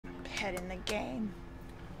head in the game.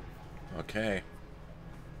 Okay.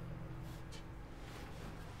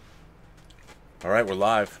 All right, we're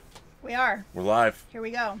live. We are. We're live. Here we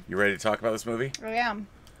go. You ready to talk about this movie? I am.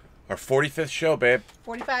 Our 45th show, babe.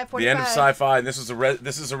 45. The end of sci-fi, and this is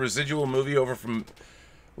a residual movie over from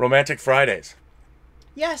Romantic Fridays.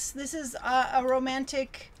 Yes, this is a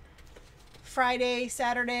romantic Friday,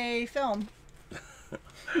 Saturday film.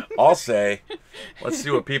 I'll say, let's see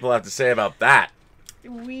what people have to say about that.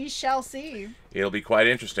 We shall see. It'll be quite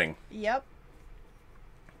interesting. Yep.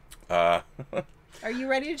 Are you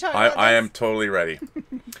ready to talk about this? I am totally ready.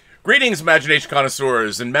 Greetings, imagination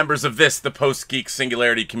connoisseurs and members of this, the Post-Geek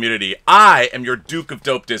Singularity community. I am your Duke of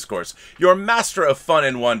Dope Discourse, your master of fun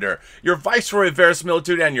and wonder, your viceroy of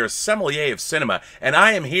verisimilitude, and your sommelier of cinema. And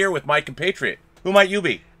I am here with my compatriot. Who might you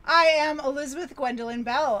be? I am Elizabeth Gwendolyn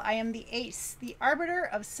Bell. I am the ace, the arbiter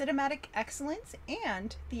of cinematic excellence,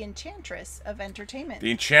 and the enchantress of entertainment.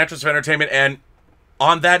 The enchantress of entertainment. And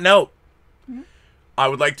on that note, I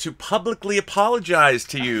would like to publicly apologize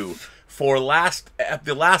to you for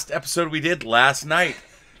the last episode we did last night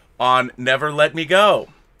on Never Let Me Go.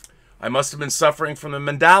 I must have been suffering from the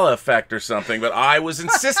Mandela effect or something, but I was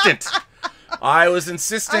insistent. I was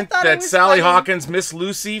insistent that Sally Hawkins, Miss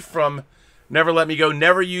Lucy from Never Let Me Go,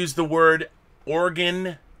 never used the word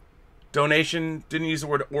organ donation, didn't use the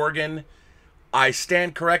word organ. I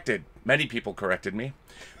stand corrected. Many people corrected me.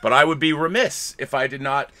 But I would be remiss if I did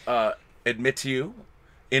not admit to you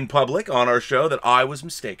in public on our show that I was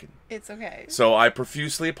mistaken. It's okay. So I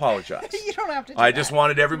profusely apologize. You don't have to do I just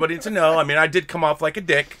wanted everybody to know. I mean, I did come off like a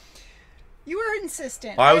dick. You were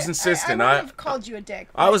insistent. I was insistent. I would have called you a dick.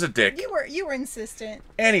 I was a dick. You were insistent.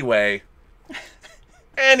 Anyway.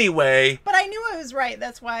 But I knew I was right.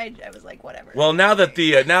 That's why I was like, whatever. Well, now that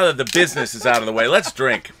the business is out of the way, let's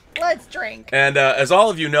drink. Let's drink. And as all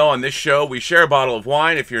of you know, on this show, we share a bottle of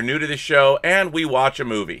wine if you're new to this show, and we watch a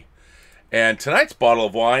movie. And tonight's bottle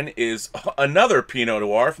of wine is another Pinot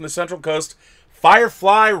Noir from the Central Coast,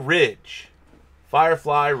 Firefly Ridge.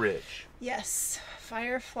 Firefly Ridge. Yes,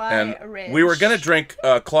 Firefly Ridge. We were gonna drink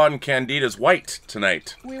Claude and Candida's White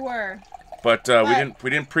tonight. We were. But we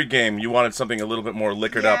didn't pregame. You wanted something a little bit more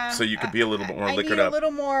liquored up, so you could be a little bit more liquored up. I need a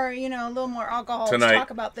little more, a little more alcohol tonight, to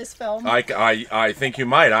talk about this film. I think you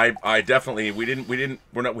might. I definitely we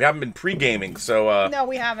haven't been pre-gaming, so no,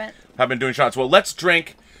 we haven't. Haven't been doing shots. Well, let's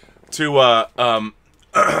drink to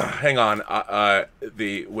hang on. I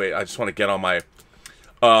just want to get on my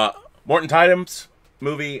Morten Tyldum's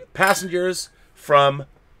movie Passengers from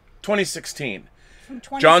 2016.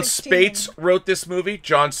 John Spates wrote this movie.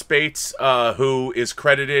 John Spates, who is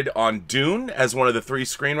credited on Dune as one of the 3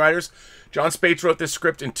 screenwriters. John Spates wrote this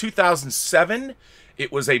script in 2007.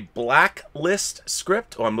 It was a blacklist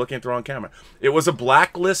script. Oh, I'm looking at the wrong camera. It was a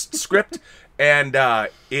blacklist script, and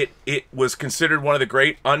it was considered one of the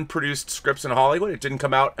great unproduced scripts in Hollywood. It didn't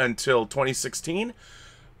come out until 2016.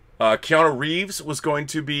 Keanu Reeves was going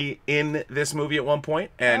to be in this movie at one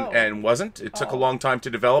point, and wasn't. It took a long time to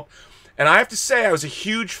develop. And I have to say, I was a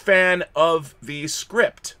huge fan of the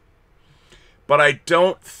script. But I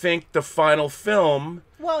don't think the final film...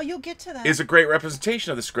 Well, you'll get to that. ...is a great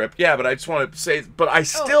representation of the script. Yeah, but I just want to say... But I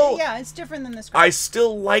still... yeah, it's different than the script. I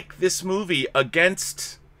still like this movie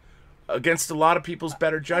against a lot of people's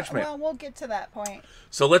better judgment. Well, we'll get to that point.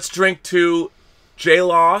 So let's drink to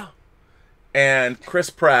J-Law and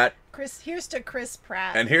Chris Pratt. Here's to Chris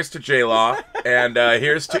Pratt. And here's to J-Law. And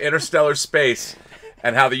here's to interstellar space.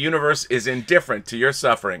 And how the universe is indifferent to your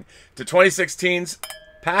suffering. To 2016's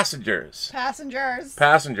Passengers.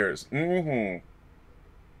 Passengers. Mm-hmm.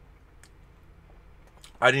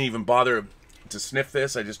 I didn't even bother to sniff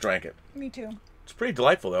this. I just drank it. Me too. It's pretty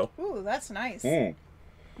delightful, though. Ooh, that's nice.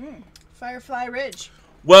 Firefly Ridge.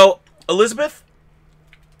 Well, Elizabeth,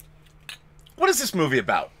 what is this movie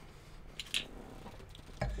about?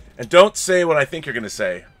 And don't say what I think you're going to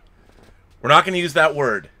say. We're not going to use that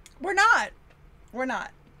word. We're not. We're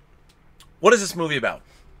not. What is this movie about?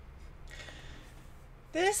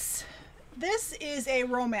 This is a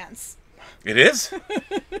romance. It is?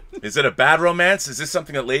 Is it a bad romance? Is this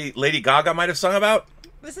something that Lady Gaga might have sung about?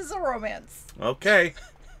 This is a romance. Okay.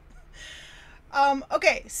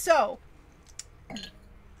 Okay, so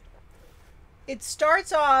it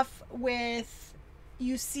starts off with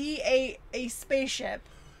you see a spaceship.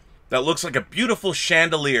 That looks like a beautiful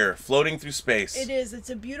chandelier floating through space. It is. It's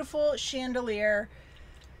a beautiful chandelier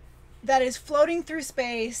that is floating through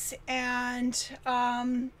space, and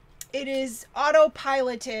it is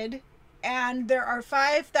autopiloted, and there are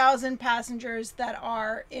 5,000 passengers that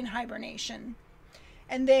are in hibernation.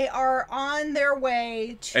 And they are on their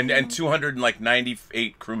way to... And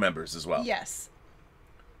 298 crew members as well. Yes.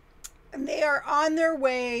 And they are on their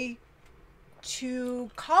way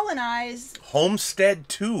to colonize Homestead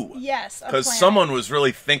 2. Yes, because someone was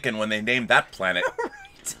really thinking when they named that planet. Right.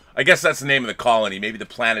 I guess that's the name of the colony. Maybe the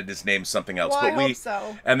planet is named something else. Well, but I hope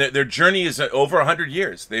so. And their journey is over 100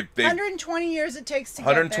 years. They've 120 years it takes to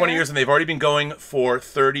 120 get there. years, and they've already been going for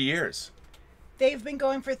 30 years. They've been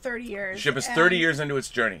going for 30 years. The ship is 30 years into its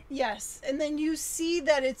journey. Yes, and then you see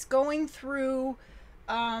that it's going through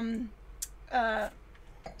some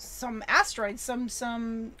asteroids,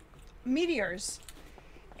 some meteors,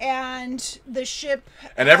 and the ship.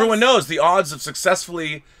 And everyone knows the odds of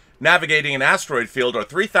successfully navigating an asteroid field are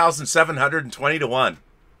 3,720 to 1.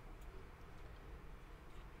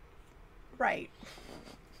 Right.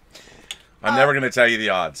 I'm never going to tell you the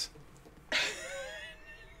odds.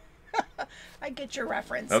 I get your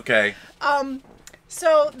reference. Okay.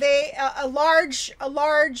 So they a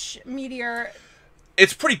large meteor.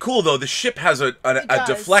 It's pretty cool though. The ship has a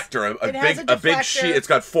deflector, a big shield. It's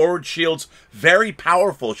got forward shields, very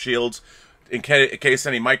powerful shields, in case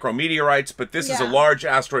any micrometeorites. But this is a large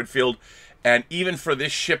asteroid field, and even for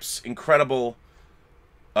this ship's incredible,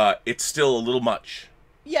 it's still a little much.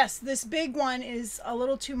 Yes, this big one is a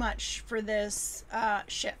little too much for this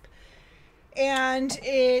ship, and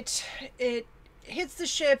it hits the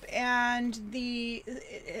ship, and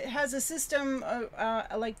it has a system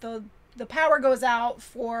like the power goes out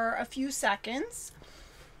for a few seconds,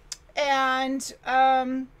 and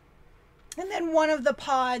then one of the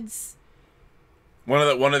pods, one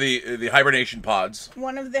of the hibernation pods, the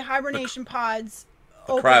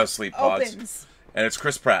cryosleep pods, opens, and it's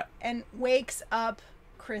Chris Pratt, and wakes up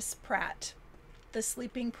Chris Pratt, the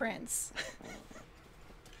sleeping prince.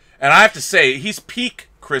 And I have to say, he's peak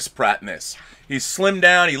Chris Pratt in this. He's slimmed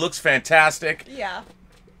down. He looks fantastic. Yeah.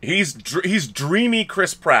 He's dreamy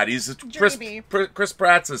Chris Pratt. He's dreamy. Chris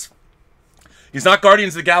Pratt's he's not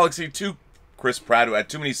Guardians of the Galaxy 2 Chris Pratt who had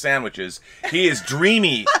too many sandwiches. He is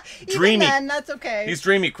dreamy. Dreamy. Even then, that's okay. He's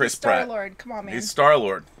dreamy Chris Pratt. Star-Lord, come on, man. He's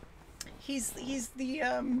Star-Lord. He's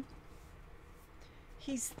the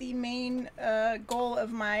main goal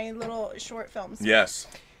of my little short films. Yes.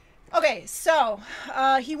 Okay, so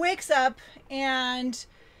he wakes up and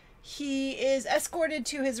he is escorted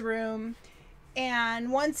to his room,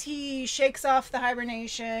 and once he shakes off the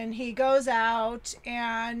hibernation, he goes out,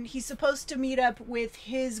 and he's supposed to meet up with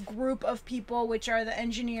his group of people, which are the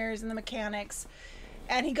engineers and the mechanics,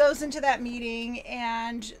 and he goes into that meeting,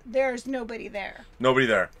 and there's nobody there. Nobody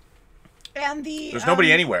there. And there's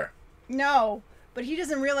nobody anywhere. No. But he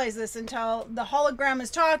doesn't realize this until the hologram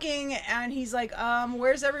is talking, and he's like,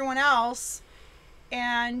 where's everyone else?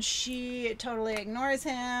 And she totally ignores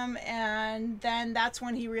him, and then that's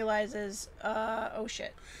when he realizes, oh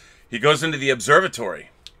shit. He goes into the observatory.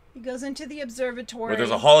 Where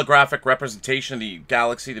there's a holographic representation of the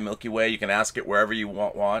galaxy, the Milky Way. You can ask it wherever you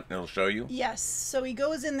want, and it'll show you. Yes. So he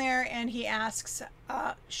goes in there, and he asks,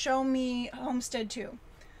 show me Homestead 2.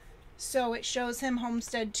 So it shows him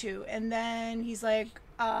Homestead 2, and then he's like,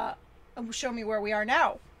 show me where we are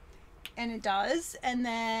now. And it does, and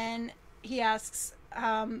then he asks,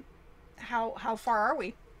 how far are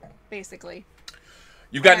we, basically?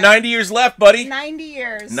 You've got 90 years left, buddy. 90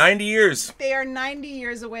 years. 90 years. They are 90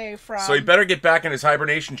 years away from... So he better get back in his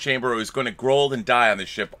hibernation chamber, or he's going to grow and die on the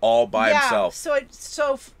ship all by himself. So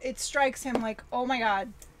it strikes him like, oh my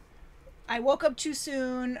god, I woke up too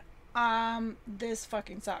soon. This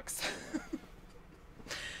fucking sucks.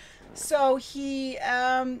 So he's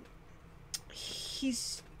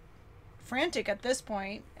frantic at this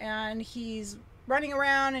point, and he's running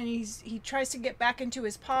around, and he tries to get back into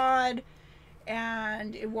his pod,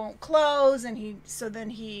 and it won't close, and then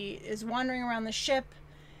he is wandering around the ship,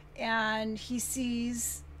 and he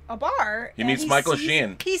sees a bar. He meets Michael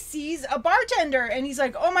Sheen. He sees a bartender, and he's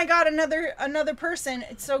like, oh my god, another person.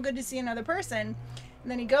 It's so good to see another person. And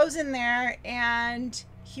then he goes in there, and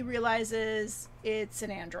he realizes it's an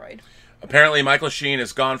android. Apparently, Michael Sheen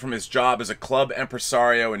has gone from his job as a club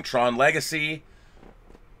impresario in Tron Legacy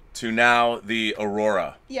to now the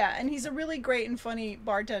Aurora. Yeah, and he's a really great and funny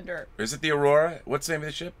bartender. Is it the Aurora? What's the name of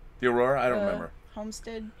the ship? The Aurora? I don't remember.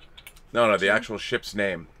 Homestead? No, the actual ship's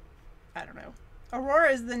name. I don't know.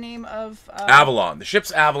 Aurora is the name of... Avalon. The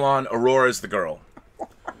ship's Avalon. Aurora is the girl.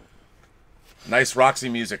 Nice Roxy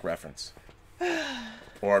Music reference.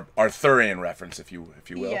 Or Arthurian reference, if you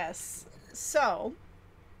will. Yes. So...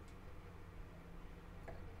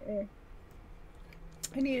 I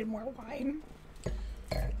needed more wine.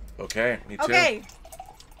 Okay, me too. Okay.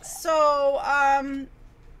 So,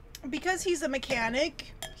 because he's a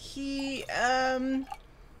mechanic, he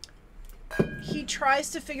tries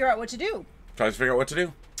to figure out what to do.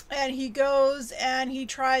 And he goes and he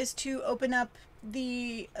tries to open up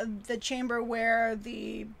the chamber where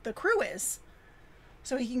the crew is,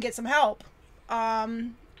 so he can get some help.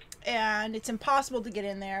 And it's impossible to get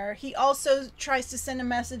in there. He also tries to send a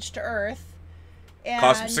message to Earth. And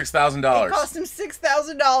cost him $6,000. It cost him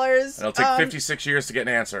 $6,000. It'll take 56 years to get an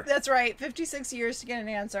answer. That's right, 56 years to get an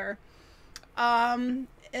answer. And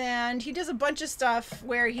he does a bunch of stuff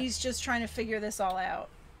where he's just trying to figure this all out.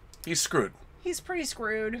 He's screwed. He's pretty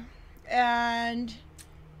screwed. And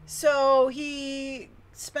so he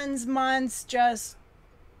spends months just...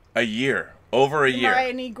 A year. Over a year.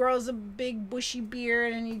 Right, and he grows a big bushy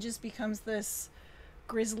beard and he just becomes this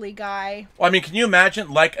grizzly guy. Well, I mean, can you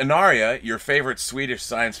imagine, like Anaria, your favorite Swedish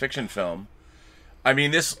science fiction film? I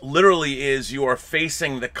mean, this literally is, you are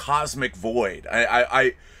facing the cosmic void.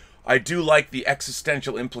 I do like the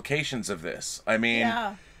existential implications of this. I mean,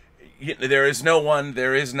 there is no one,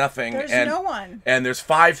 there is nothing. There's no one. And there's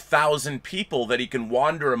 5,000 people that he can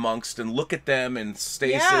wander amongst and look at them in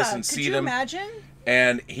stasis and see them. Could you imagine?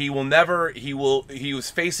 And he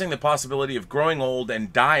was facing the possibility of growing old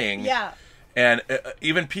and dying. Yeah. And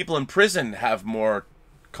even people in prison have more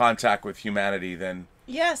contact with humanity than...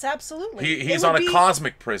 Yes, absolutely. He's on a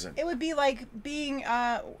cosmic prison. It would be like being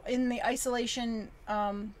in the isolation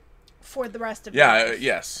for the rest of your life.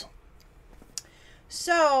 Yes.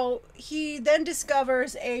 So he then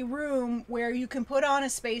discovers a room where you can put on a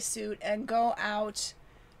spacesuit and go out.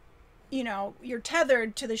 You know, you're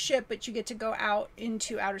tethered to the ship, but you get to go out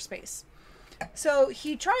into outer space. So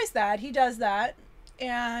he tries that. He does that.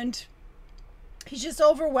 And he's just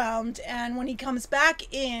overwhelmed. And when he comes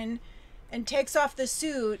back in and takes off the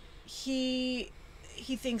suit, he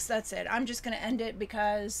thinks, that's it. I'm just going to end it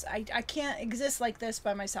because I can't exist like this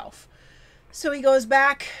by myself. So he goes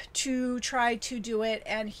back to try to do it,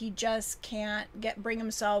 and he just can't bring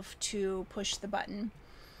himself to push the button.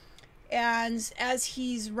 And as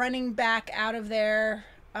he's running back out of there,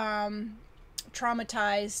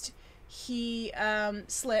 traumatized, he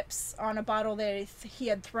slips on a bottle that he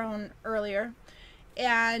had thrown earlier.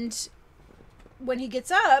 And when he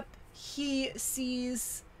gets up, he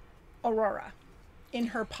sees Aurora in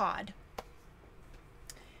her pod.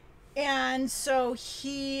 And so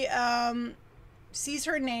he sees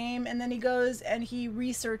her name, and then he goes and he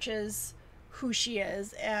researches who she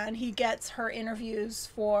is, and he gets her interviews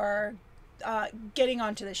for getting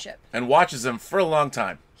onto the ship. And watches them for a long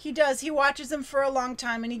time. He does. He watches them for a long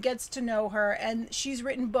time, and he gets to know her, and she's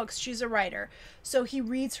written books. She's a writer. So he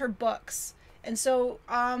reads her books. And so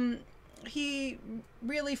he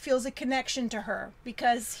really feels a connection to her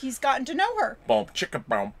because he's gotten to know her. Boom, chicka,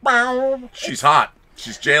 boom, boom. She's hot.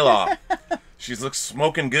 She's J-Law. She looks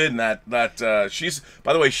smoking good in that she's,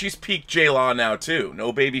 by the way, she's peak J-Law now too.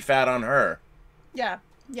 No baby fat on her. Yeah.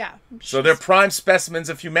 Yeah. So they're prime specimens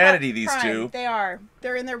of humanity, these two. They are.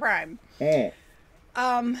 They're in their prime. Mm.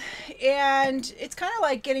 And it's kind of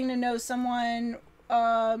like getting to know someone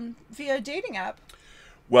via a dating app.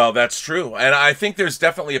 Well, that's true. And I think there's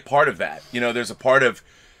definitely a part of that. You know, there's a part of,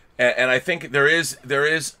 and I think there is,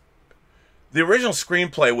 the original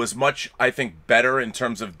screenplay was much, I think, better in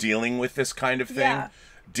terms of dealing with this kind of thing. Yeah.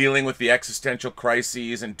 Dealing with the existential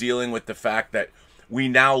crises and dealing with the fact that we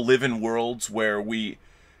now live in worlds where we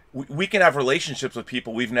can have relationships with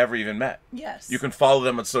people we've never even met. Yes. You can follow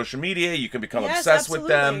them on social media. You can become obsessed with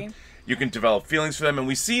them. You can develop feelings for them. And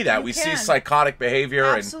we see that. We see psychotic behavior.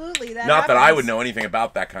 Absolutely. And that not happens. that I would know anything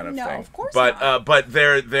about that kind of thing. No, of course but, not. But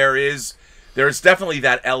there's definitely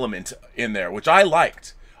that element in there, which I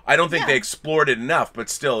liked. I don't think they explored it enough, but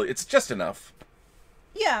still, it's just enough.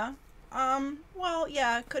 Yeah. Well,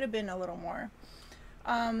 yeah, it could have been a little more.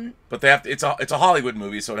 But they have to, it's a Hollywood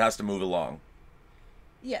movie, so it has to move along.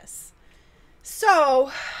 Yes.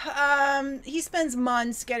 So, he spends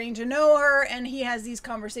months getting to know her, and he has these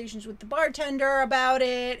conversations with the bartender about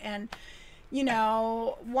it, and, you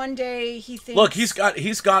know, one day he thinks... Look,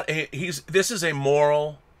 this is a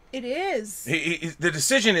moral... It is. The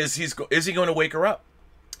decision is he going to wake her up?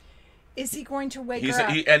 Is he going to wake her up?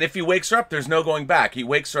 And if he wakes her up, there's no going back. He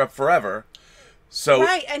wakes her up forever. So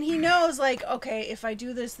right, and he knows, like, okay, if I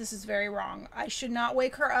do this, this is very wrong. I should not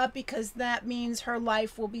wake her up because that means her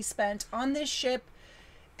life will be spent on this ship.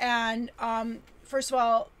 And, first of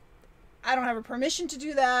all, I don't have her permission to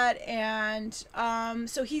do that. And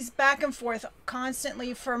so he's back and forth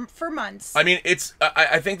constantly for months. I mean,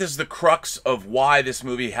 I think this is the crux of why this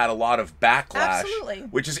movie had a lot of backlash. Absolutely.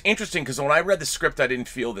 Which is interesting because when I read the script, I didn't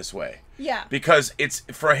feel this way. Yeah. Because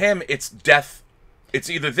for him, it's death. It's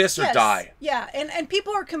either this or die. Yeah, and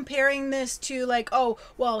people are comparing this to, like, oh,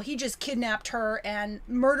 well, he just kidnapped her and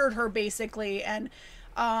murdered her, basically, and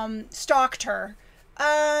stalked her.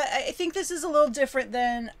 I think this is a little different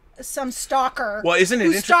than some stalker. Well, isn't it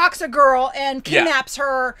who stalks a girl and kidnaps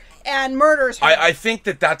her and murders her? I think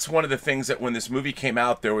that's one of the things that when this movie came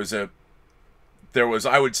out, there was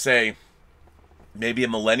I would say maybe a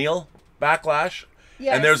millennial backlash,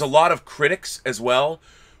 and there's a lot of critics as well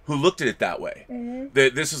who looked at it that way.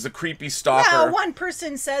 That this is a creepy stalker. Yeah, one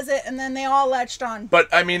person says it, and then they all latched on. But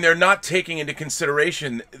I mean, they're not taking into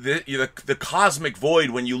consideration the cosmic void.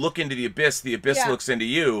 When you look into the abyss looks into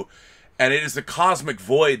you, and it is the cosmic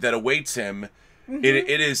void that awaits him.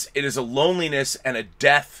 It is a loneliness and a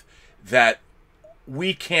death that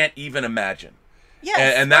we can't even imagine.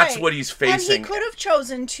 Yes, and that's what he's facing. And he could have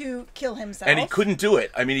chosen to kill himself. And he couldn't do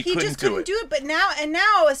it. I mean, he couldn't just couldn't do it. But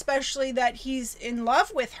now, especially that he's in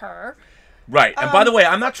love with her. Right. And by the way,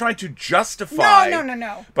 I'm not trying to justify.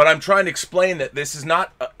 No. But I'm trying to explain that this is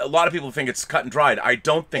not. A lot of people think it's cut and dried. I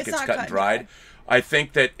don't think it's cut and dried. I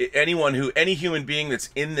think that any human being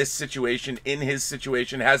that's in this situation, in his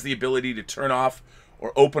situation, has the ability to turn off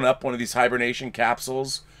or open up one of these hibernation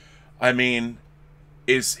capsules. I mean,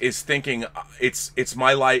 is thinking it's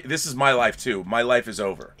my life. This is my life too. My life is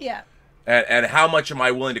over. Yeah. And how much am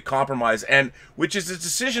I willing to compromise? And which is a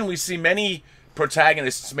decision we see many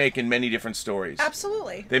protagonists make in many different stories.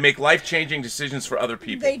 Absolutely. They make life-changing decisions for other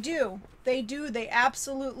people. They do. They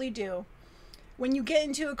absolutely do. When you get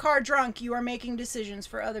into a car drunk, you are making decisions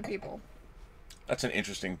for other people. That's an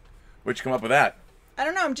interesting. Where'd you come up with that? I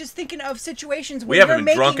don't know. I'm just thinking of situations where we haven't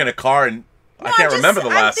been drunk in a car, and I can't remember the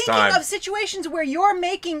last time. I'm thinking of situations where you're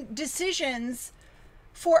making decisions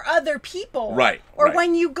for other people. Right. Or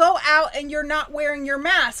when you go out and you're not wearing your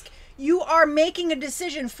mask, you are making a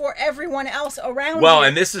decision for everyone else around you. Well,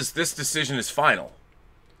 and this decision is final.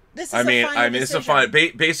 This is a final decision. It's a final.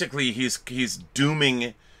 Basically, he's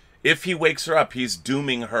dooming. If he wakes her up, he's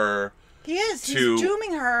dooming her. He is. He's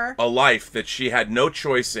dooming her a life that she had no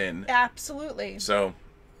choice in. Absolutely. So.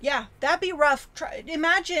 Yeah, that'd be rough.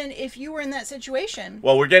 Imagine if you were in that situation.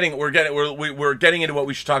 Well, we're getting into what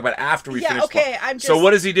we should talk about after we finish. Okay. So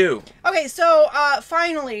what does he do? Okay, so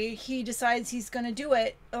finally he decides he's going to do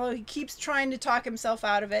it. Although he keeps trying to talk himself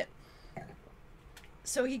out of it.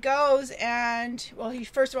 So he goes and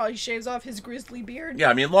first of all he shaves off his grizzly beard. Yeah,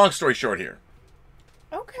 I mean, long story short here.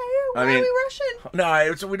 Okay, why are we rushing?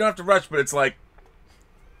 No, we don't have to rush, but it's like.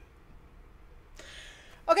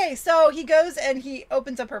 Okay, so he goes and he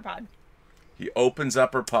opens up her pod.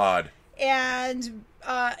 And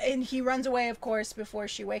he runs away, of course, before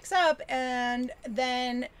she wakes up. And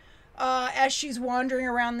then as she's wandering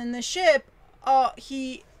around in the ship,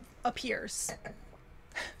 he appears.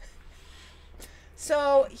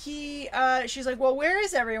 So she's like, well, where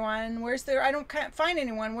is everyone? Can't find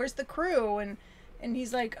anyone. Where's the crew? And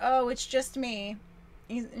he's like, oh, it's just me.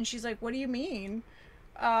 And she's like, what do you mean?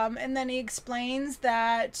 And then he explains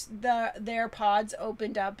that their pods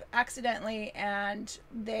opened up accidentally, and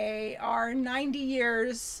they are 90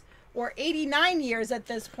 years or 89 years at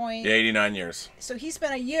this point. Yeah, 89 years. So he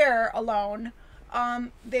spent a year alone.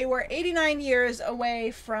 They were 89 years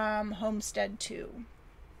away from Homestead 2.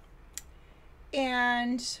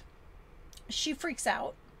 And she freaks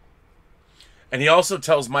out. And he also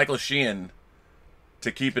tells Michael Sheehan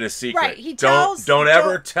to keep it a secret. Right, he tells... Don't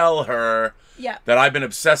ever tell her... Yeah. That I've been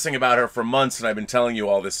obsessing about her for months, and I've been telling you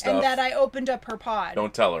all this stuff. And that I opened up her pod.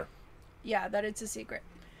 Don't tell her. Yeah, that it's a secret.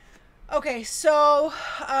 Okay, so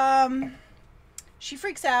she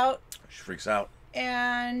freaks out.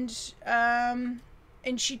 And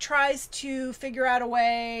she tries to figure out a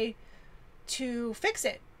way to fix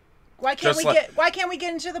it. Why can't we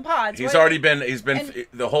get into the pods? He's been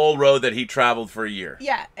the whole road that he traveled for a year.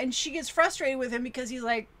 Yeah, and she gets frustrated with him because he's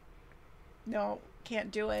like, no,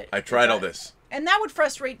 can't do it. I tried all this. And that would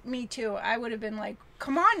frustrate me too. I would have been like,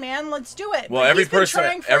 come on, man, let's do it. Well, every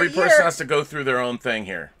person has to go through their own thing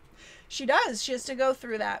here. She does. She has to go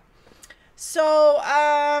through that. So,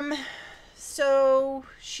 so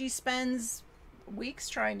she spends weeks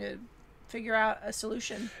trying to figure out a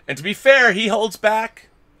solution. And to be fair, he holds back.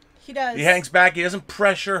 He does. He hangs back. He doesn't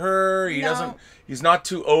pressure her. He's not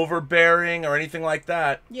too overbearing or anything like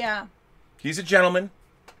that. Yeah. He's a gentleman.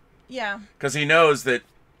 Yeah. Because he knows that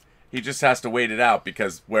he just has to wait it out,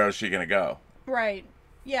 because where is she going to go? Right.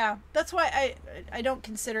 Yeah. That's why I don't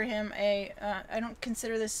consider him I don't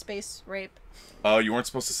consider this space rape. Oh, you weren't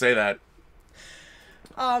supposed to say that.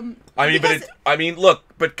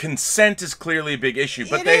 But consent is clearly a big issue.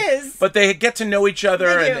 But But they get to know each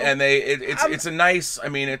other, it's a nice.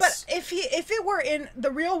 But if it were in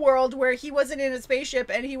the real world where he wasn't in a spaceship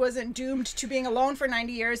and he wasn't doomed to being alone for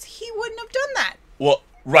 90 years, he wouldn't have done that. Well,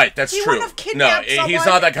 Right, that's He true. wouldn't have kidnapped someone he's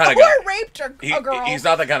not that kind of guy. or raped a girl. He's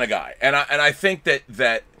not that kind of guy. And I think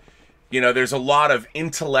that there's a lot of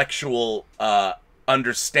intellectual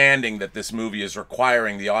understanding that this movie is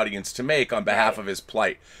requiring the audience to make on behalf of his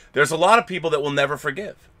plight. There's a lot of people that will never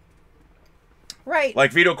forgive. Right.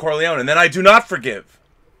 Like Vito Corleone, and then I do not forgive.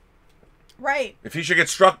 Right. If he should get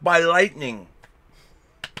struck by lightning.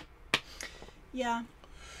 Yeah.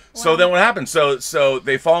 Well, so then what happens? So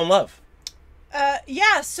they fall in love.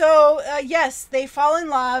 Yes, they fall in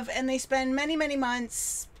love, and they spend many, many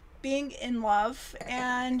months being in love,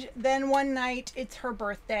 and then one night it's her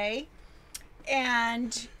birthday,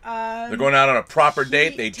 and they're going out on a proper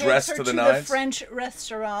date. They dress to the nines. The French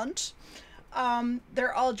restaurant.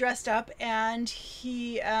 They're all dressed up, and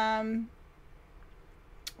he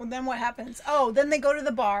well, then what happens? Oh, then they go to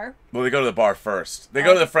the bar. Well, they go to the bar first. They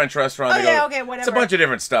go to the French restaurant. Okay, whatever. It's a bunch of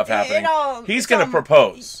different stuff happening. He's going to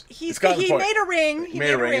propose. He made a ring. He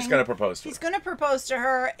made a ring. He's going to propose to her. He's going to propose to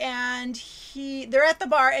her, and they're at the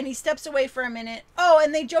bar, and he steps away for a minute. Oh,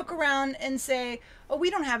 and they joke around and say, "Oh, we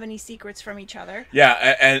don't have any secrets from each other."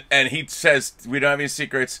 Yeah, and he says, "We don't have any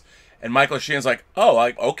secrets." And Michael Sheen's like,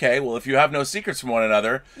 "Oh, okay. Well, if you have no secrets from one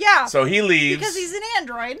another." Yeah. So he leaves. Because he's an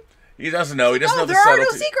android. He doesn't know. He doesn't know the subtlety. subtlety. There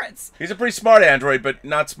are no secrets. He's a pretty smart android, but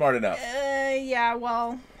not smart enough. Yeah,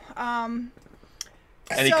 well, and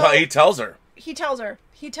he tells her. He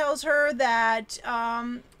tells her that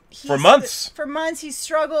for months he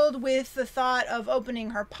struggled with the thought of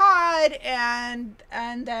opening her pod, and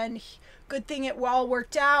then good thing it all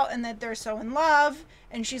worked out, and that they're so in love.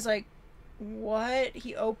 And she's like, "What?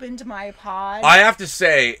 He opened my pod?" I have to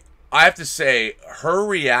say, her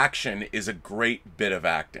reaction is a great bit of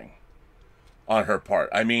acting on her part.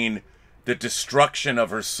 I mean, the destruction of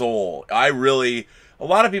her soul. A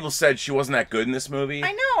lot of people said she wasn't that good in this movie.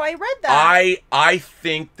 I know, I read that. I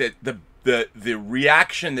think that the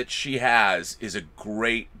reaction that she has is a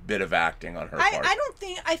great bit of acting on her part.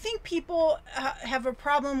 I think people have a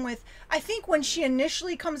problem with, I think when she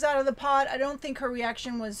initially comes out of the pod, I don't think her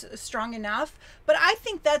reaction was strong enough, but I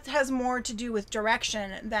think that has more to do with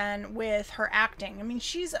direction than with her acting. I mean,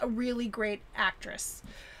 she's a really great actress.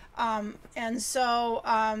 But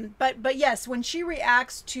yes, when she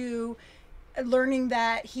reacts to learning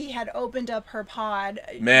that he had opened up her pod,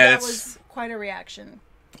 that was quite a reaction.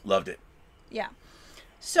 Loved it. Yeah.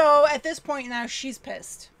 So at this point now, she's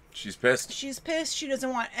pissed. She's pissed. She doesn't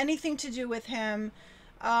want anything to do with him.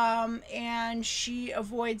 And she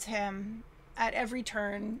avoids him at every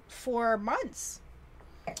turn for months.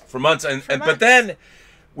 But then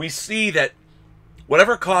we see that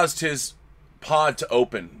whatever caused his pod to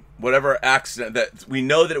open, whatever accident, that we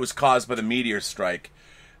know that it was caused by the meteor strike,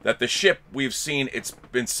 that the ship we've seen, it's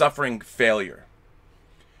been suffering failure.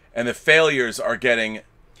 And the failures are getting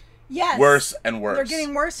worse and worse. They're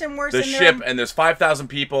getting worse and worse. The ship, and there's 5,000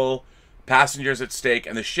 people, passengers at stake,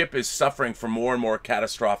 and the ship is suffering from more and more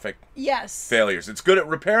catastrophic failures. It's good at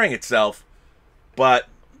repairing itself, but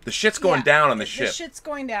the shit's going down on the ship. The shit's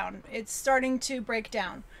going down. It's starting to break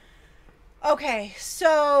down. Okay,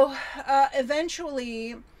 so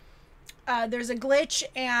eventually there's a glitch,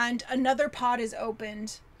 and another pod is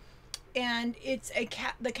opened, and it's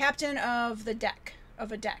the captain of a deck.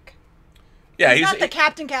 Yeah, he's not the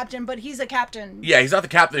captain, but he's a captain. Yeah, he's not the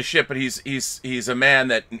captain of the ship, but he's a man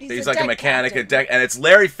that he's like a mechanic captain. at deck, and it's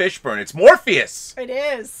Larry Fishburne. It's Morpheus. It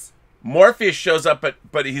is. Morpheus shows up,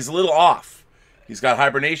 but he's a little off. He's got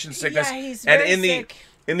hibernation sickness. Yeah, he's very sick.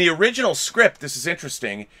 In the original script, this is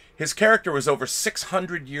interesting. His character was over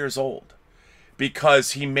 600 years old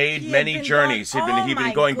because he made many journeys. He'd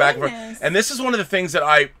been going back and forth. And this is one of the things that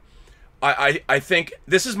I think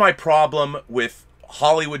this is my problem with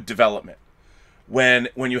Hollywood development. When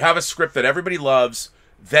you have a script that everybody loves,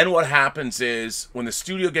 then what happens is when the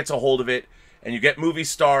studio gets a hold of it and you get movie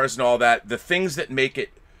stars and all that, the things that make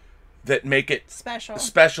it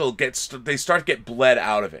special they start to get bled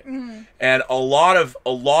out of it. And a lot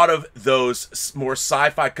of those more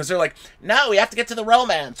sci-fi, because they're like, no, we have to get to the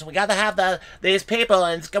romance, we got to have these people,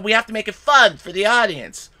 and we have to make it fun for the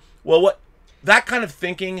audience. Well, that kind of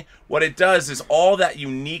thinking, what it does is all that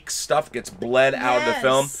unique stuff gets bled out of the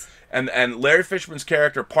film. And Larry Fishburne's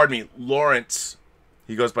character, Lawrence,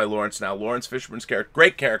 he goes by Lawrence now. Lawrence Fishburne's character,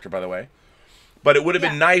 great character, by the way. But it would have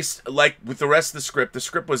been nice, like with the rest of the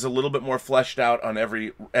script was a little bit more fleshed out on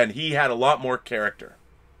and he had a lot more character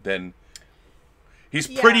than, he's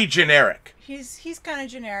pretty generic. He's kind of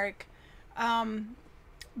generic.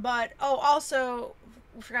 But, also,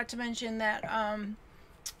 we forgot to mention that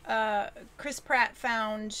Chris Pratt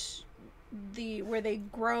found where they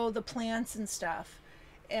grow the plants and stuff.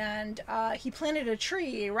 and he planted a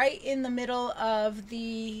tree right in the middle of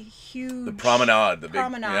the huge promenade,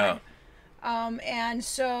 promenade. Big, yeah. And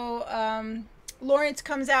so Lawrence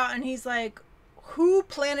comes out and he's like, "Who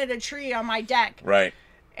planted a tree on my deck?" Right.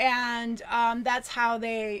 And that's how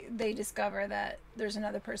they discover that there's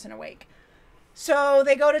another person awake. So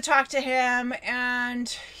they go to talk to him, and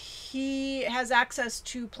he has access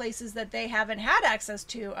to places that they haven't had access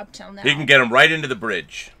to up till now. He can get him right into the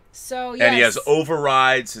bridge. So yes. And he has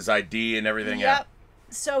overrides, his ID and everything. Yep. Yeah.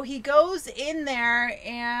 So he goes in there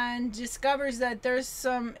and discovers that there's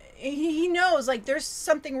some... He knows, like, there's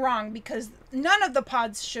something wrong because none of the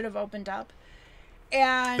pods should have opened up.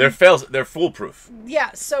 And they're foolproof.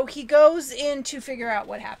 Yeah, so he goes in to figure out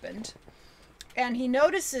what happened. And he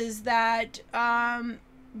notices that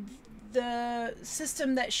the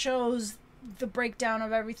system that shows the breakdown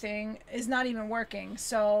of everything is not even working.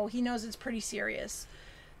 So he knows it's pretty serious.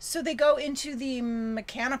 So they go into the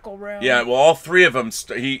mechanical room. Yeah, well, all three of them,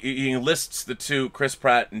 he enlists the two, Chris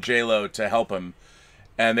Pratt and J-Lo, to help him.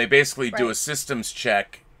 And they basically do a systems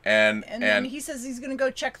check. And then he says he's going to go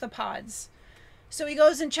check the pods. So he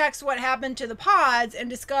goes and checks what happened to the pods and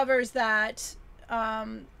discovers that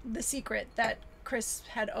the secret that Chris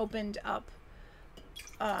had opened up.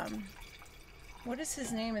 What is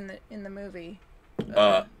his name in the movie?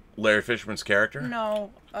 Larry Fishburne's character?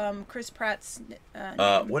 No, Chris Pratt's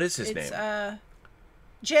name. What is his name?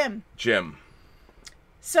 Jim. Jim.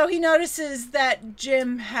 So he notices that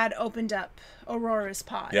Jim had opened up Aurora's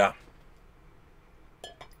pod. Yeah.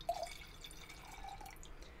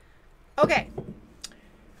 Okay.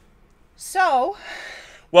 So,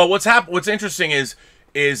 well, what's interesting is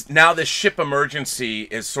now the ship emergency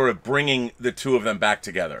is sort of bringing the two of them back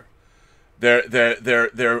together.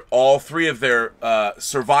 They're all three of their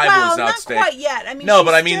survival is now at stake. Not quite yet. I mean, no,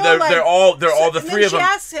 but I mean they're all the three of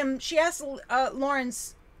them. She asks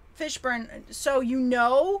Lawrence Fishburne, so you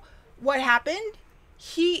know what happened?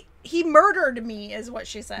 He murdered me, is what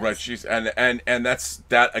she says. Right. She's and that's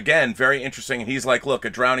that again, very interesting. And he's like, look, a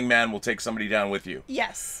drowning man will take somebody down with you.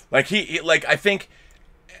 Yes. Like he I think,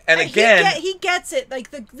 and again, he gets it. Like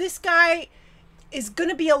this guy is going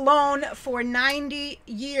to be alone for 90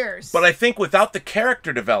 years. But I think without the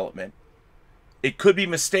character development, it could be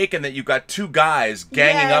mistaken that you got two guys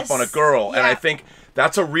ganging up on a girl, and I think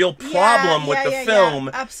that's a real problem with the film.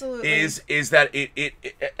 Absolutely. Is that it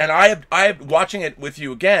and I watching it with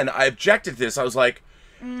you again, I objected to this. I was like,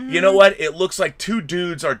 you know what? It looks like two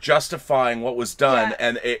dudes are justifying what was done,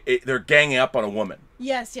 and they're ganging up on a woman.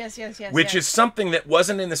 Yes. Which is something that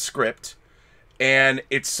wasn't in the script, and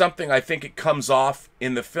it's something I think it comes off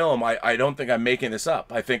in the film. I don't think I'm making this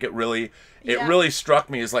up. I think it really struck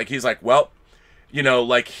me as like he's like, well, you know,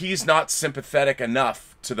 like he's not sympathetic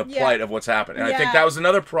enough to the plight of what's happened. And I think that was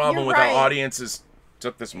another problem with how audiences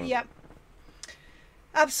took this movie. Yep.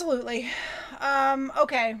 Absolutely.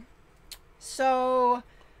 Okay. So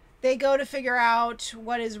they go to figure out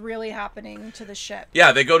what is really happening to the ship.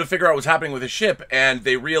 Yeah, they go to figure out what's happening with the ship, and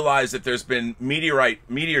they realize that there's been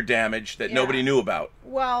meteor damage that nobody knew about.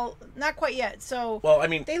 Well, not quite yet. So, well, I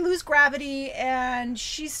mean, they lose gravity, and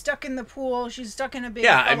she's stuck in the pool. She's stuck in a big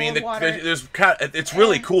bubble of water. It's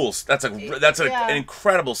really cool. That's an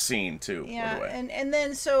incredible scene too. Yeah, by the way. and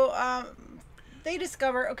then so they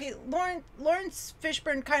discover Lawrence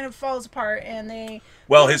Fishburne kind of falls apart, and they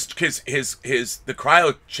the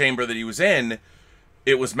cryo chamber that he was in,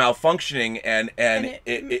 it was malfunctioning, and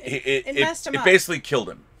it messed him up. It basically killed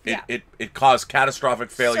him. It caused catastrophic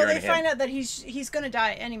failure. So they in him. find out that he's going to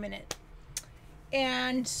die any minute,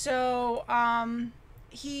 and so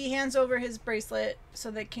he hands over his bracelet so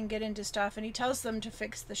they can get into stuff, and he tells them to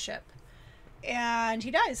fix the ship, and he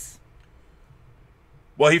dies.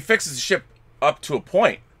 Well, he fixes the ship up to a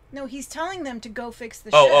point. No, he's telling them to go fix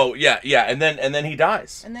the ship. Oh, yeah, and then he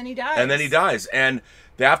dies. And then he dies. And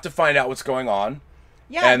they have to find out what's going on.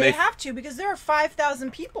 Yeah, and they have to, because there are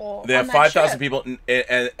 5,000 people. They have 5,000 people,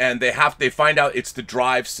 and they find out it's the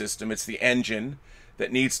drive system, it's the engine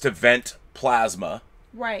that needs to vent plasma.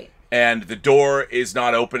 Right. And the door is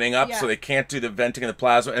not opening up, so they can't do the venting of the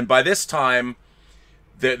plasma. And by this time,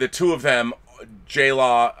 the two of them,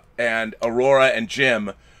 J-Law and Aurora and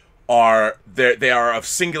Jim, they are of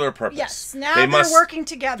singular purpose. Yes, now they're working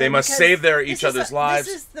together. They must save each other's lives.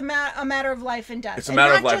 This is a matter of life and death. It's a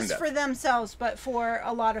matter of life and death. Not just for themselves, but for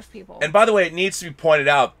a lot of people. And by the way, it needs to be pointed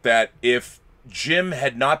out that if Jim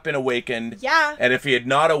had not been awakened, and if he had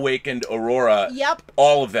not awakened Aurora,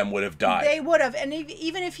 all of them would have died. They would have. And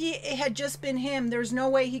even if it had just been him, there's no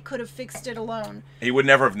way he could have fixed it alone. He would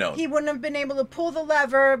never have known. He wouldn't have been able to pull the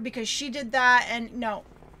lever because she did that, and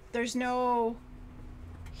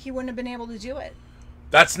he wouldn't have been able to do it.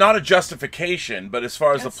 That's not a justification, but as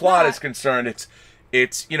far as the plot is concerned,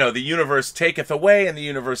 it's you know, the universe taketh away and the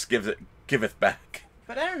universe giveth back.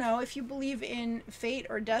 But I don't know, if you believe in fate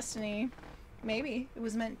or destiny, maybe it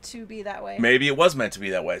was meant to be that way. Maybe it was meant to be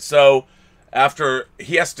that way. So after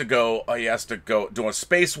he has to go do a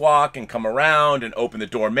spacewalk and come around and open the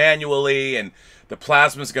door manually, and the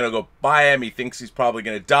plasma's going to go by him. He thinks he's probably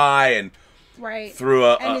going to die, and right through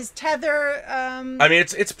and his tether. I mean,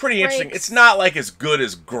 it's pretty interesting. It's not like as good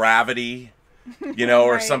as Gravity, you know,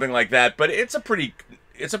 or something like that, but it's a pretty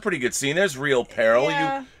good scene. There's real peril.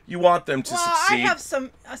 Yeah. You want them to succeed. I have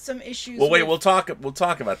some issues. Well, wait, we'll talk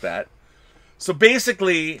about that. So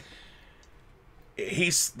basically,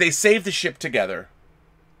 they save the ship together.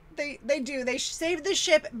 They do. They save the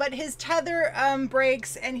ship, but his tether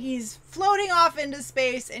breaks, and he's floating off into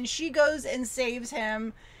space. And she goes and saves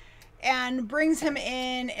him, and brings him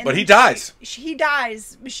in. And but he dies. He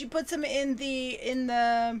dies. She puts him in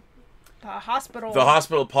the hospital. The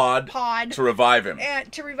hospital pod to revive him.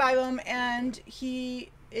 And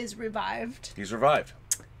he is revived. He's revived.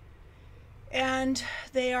 And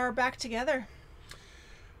they are back together.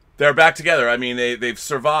 They're back together. I mean, they've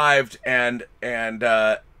survived, and then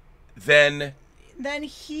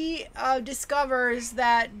he discovers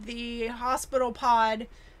that the hospital pod,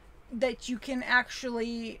 that you can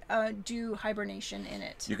actually do hibernation in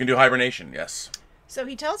it. You can do hibernation, yes. So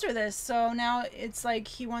he tells her this. So now it's like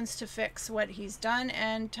he wants to fix what he's done,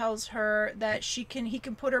 and tells her that he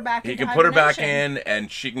can put her back in. He can put her back in,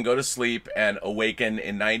 and she can go to sleep and awaken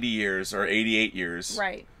in 90 years or 88 years.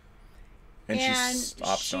 Right. And she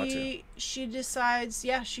opts not to. She decides,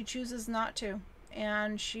 she chooses not to.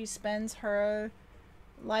 And she spends her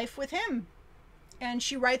life with him. And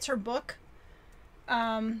she writes her book.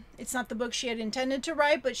 It's not the book she had intended to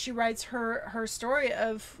write, but she writes her story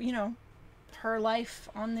of, you know, her life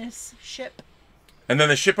on this ship. And then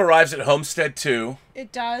the ship arrives at Homestead 2.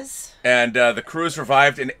 It does. And the crew is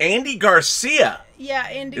revived, and Andy Garcia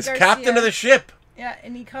is captain of the ship. Yeah,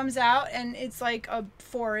 and he comes out, and it's like a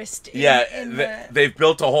forest. They've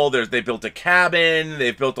built a whole. They built a cabin.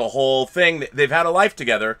 They've built a whole thing. They've had a life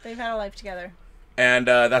together. And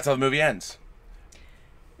that's how the movie ends.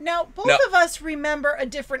 Now, both of us remember a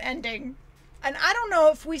different ending. And I don't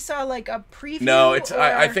know if we saw like a preview. No,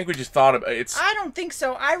 I think we just thought about it. I don't think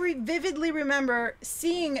so. I vividly remember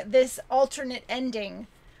seeing this alternate ending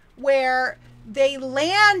where they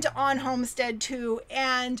land on Homestead 2,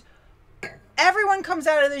 and everyone comes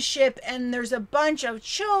out of the ship, and there's a bunch of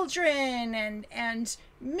children and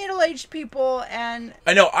middle-aged people, and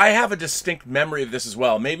I know I have a distinct memory of this as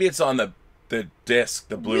well. Maybe it's on the disc,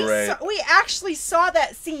 the Blu-ray. We actually saw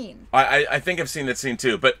that scene. I think I've seen that scene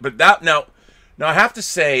too. But that now I have to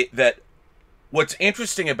say that what's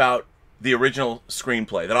interesting about the original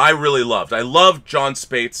screenplay that I really loved. I loved John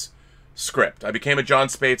Spaihts' script. I became a John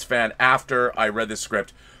Spaihts fan after I read the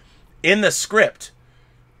script. In the script,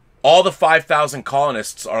 all the 5,000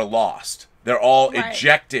 colonists are lost. They're all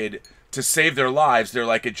ejected to save their lives. They're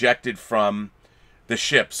like ejected from the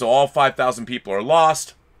ship. So all 5,000 people are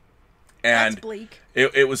lost. And that's bleak.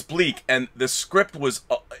 It was bleak. And the script was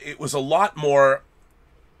a lot more,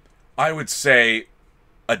 I would say,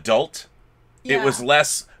 adult. Yeah. It was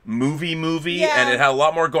less movie, and it had a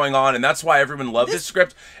lot more going on. And that's why everyone loved this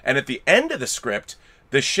script. And at the end of the script,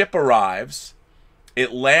 the ship arrives.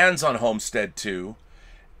 It lands on Homestead 2.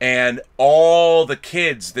 And all the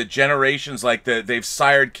kids, the generations, like they've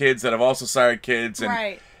sired kids that have also sired kids,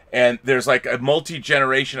 and and there's like a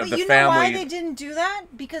multi-generation of the family. You know why they didn't do that?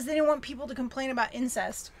 Because they didn't want people to complain about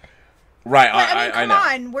incest. Right. I mean, come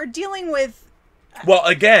on, we're dealing with. Well,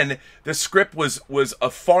 again, the script was a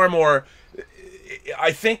far more.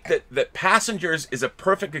 I think that Passengers is a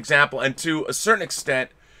perfect example, and to a certain extent,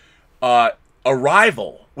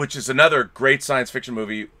 Arrival, which is another great science fiction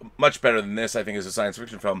movie, much better than this, I think, is a science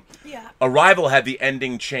fiction film. Yeah. Arrival had the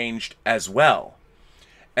ending changed as well.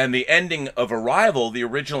 And the ending of Arrival, the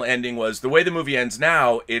original ending was, the way the movie ends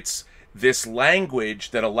now, it's this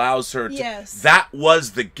language that allows her to... Yes. That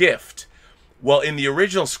was the gift. Well, in the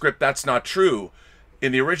original script, that's not true.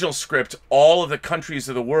 In the original script, all of the countries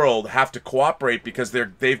of the world have to cooperate because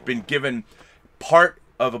they've been given part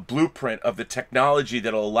of a blueprint of the technology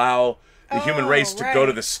that'll allow the human race to go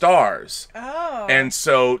to the stars. Oh. And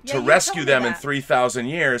so to rescue them in 3,000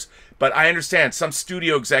 years. But I understand some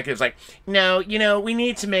studio executives like, no, we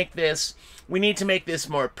need to make this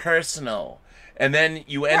more personal. And then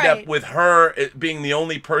you end up with her being the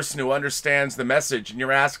only person who understands the message. And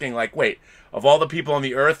you're asking like, wait, of all the people on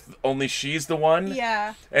the earth, only she's the one?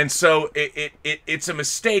 Yeah. And so it's a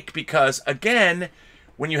mistake because, again,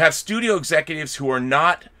 when you have studio executives who are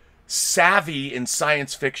not savvy in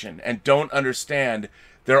science fiction and don't understand,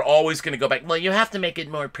 they're always going to go back, well, you have to make it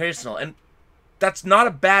more personal. And that's not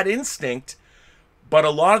a bad instinct, but a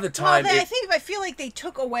lot of the time... Well, I feel like they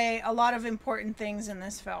took away a lot of important things in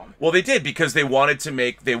this film. Well, they did, because they wanted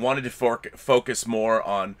to focus more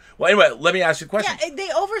on... Well, anyway, let me ask you a question. Yeah, they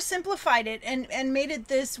oversimplified it and made it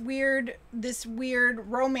this weird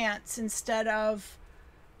romance instead of,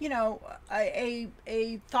 you know,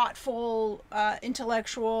 a thoughtful,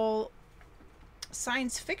 intellectual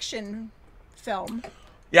science fiction film.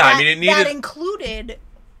 Yeah, I mean, it needed... That included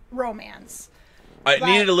romance. It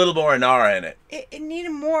needed a little more Inara in it. It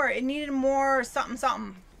needed more. It needed more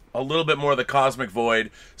something. A little bit more of the cosmic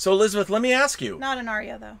void. So, Elizabeth, let me ask you. Not an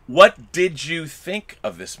Arya, though. What did you think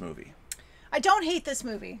of this movie? I don't hate this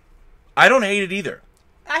movie. I don't hate it either.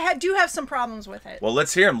 I do have some problems with it. Well,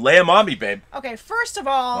 let's hear them. Lay them on me, babe. Okay, first of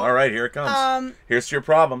all... All right, here it comes. Here's your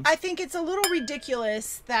problems. I think it's a little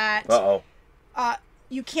ridiculous that... Uh-oh.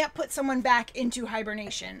 You can't put someone back into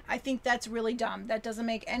hibernation. I think that's really dumb. That doesn't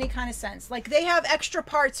make any kind of sense. Like, they have extra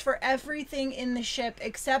parts for everything in the ship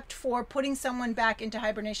except for putting someone back into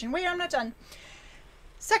hibernation. Wait, I'm not done.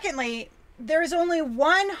 Secondly, there is only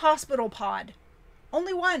one hospital pod.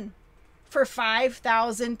 Only one. For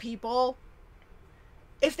 5,000 people.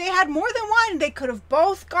 If they had more than one, they could have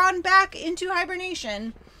both gone back into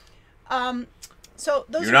hibernation. So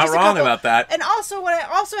those You're not wrong about that. And also, what I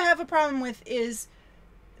also have a problem with is...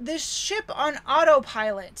 this ship on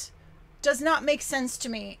autopilot does not make sense to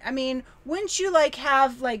me. I mean, wouldn't you like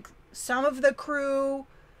have like some of the crew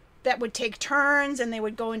that would take turns and they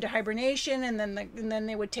would go into hibernation and then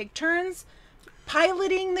they would take turns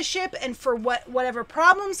piloting the ship, and for whatever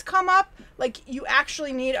problems come up, like you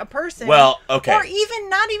actually need a person. Well, okay. Or even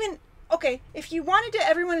not even okay, if you wanted to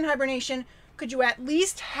everyone in hibernation, could you at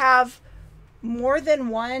least have more than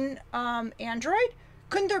one android?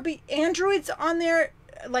 Couldn't there be androids on there,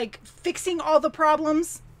 like fixing all the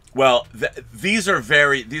problems? Well, these are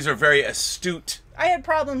very astute. I had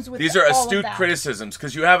problems with these are all astute of that. criticisms,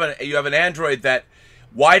 because you have an android that.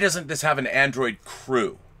 Why doesn't this have an android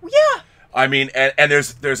crew? Yeah. I mean, and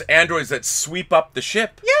there's androids that sweep up the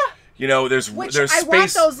ship. Yeah. You know, there's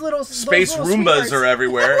space Roombas are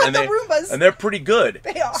everywhere, and Roombas. And they're pretty good.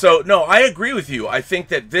 They are. So no, I agree with you. I think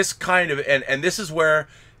that this kind of and this is where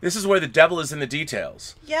the devil is in the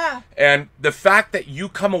details. Yeah. And the fact that you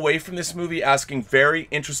come away from this movie asking very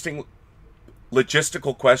interesting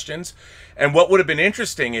logistical questions, and what would have been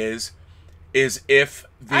interesting is if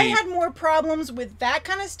I had more problems with that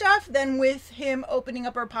kind of stuff than with him opening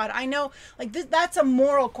up our pod. I know, like, that's a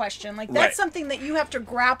moral question. Like, that's something that you have to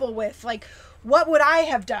grapple with. Like, what would I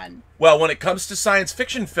have done? Well, when it comes to science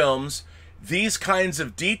fiction films, these kinds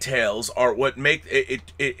of details are what make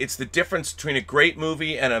it's the difference between a great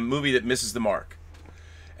movie and a movie that misses the mark.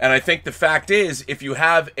 And I think the fact is, if you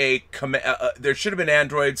have there should have been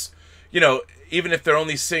androids, you know, even if they're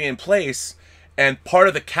only sitting in place, and part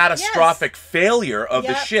of the catastrophic failure of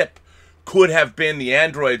the ship could have been the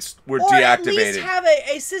androids were deactivated. Or at least have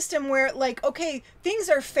a system where, like, okay, things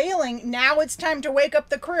are failing, now it's time to wake up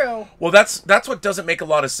the crew. Well, that's what doesn't make a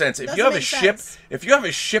lot of sense. If you have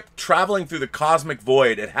a ship traveling through the cosmic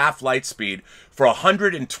void at half light speed for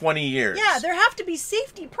 120 years. Yeah, there have to be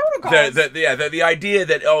safety protocols. The idea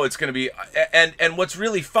that it's going to be and what's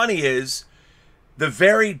really funny is the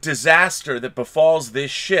very disaster that befalls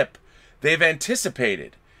this ship, they've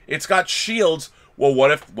anticipated. It's got shields. Well,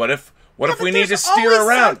 what if we need to steer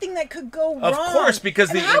around? Something that could go wrong. Of course,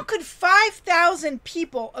 because how could 5,000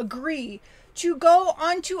 people agree to go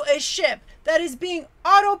onto a ship that is being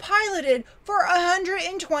autopiloted for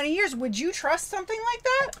 120 years? Would you trust something like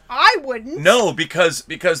that? I wouldn't. No, because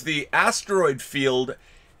the asteroid field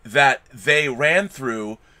that they ran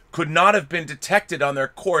through could not have been detected on their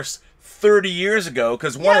course 30 years ago,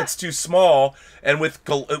 because one, it's too small, and with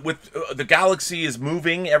the galaxy is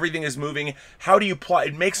moving, everything is moving. How do you plot?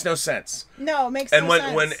 It makes no sense. No, it makes no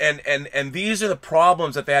sense. And these are the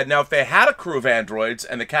problems that they had. Now, if they had a crew of androids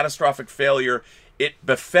and the catastrophic failure it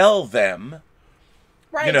befell them,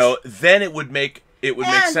 you know, then it would make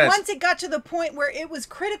sense. And once it got to the point where it was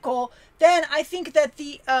critical, then I think that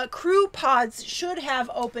the crew pods should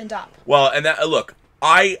have opened up. Well, and that look,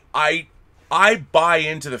 I buy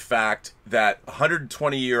into the fact that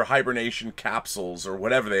 120-year hibernation capsules, or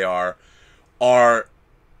whatever they are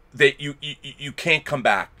that you can't come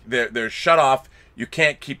back. They're shut off. You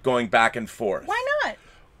can't keep going back and forth. Why not?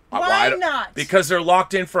 Why not? Because they're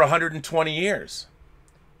locked in for 120 years.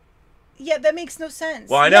 Yeah, that makes no sense.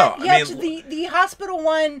 Well, I know. I mean, the hospital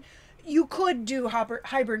one, you could do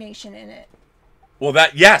hibernation in it. Well,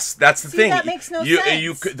 that's the thing. That makes no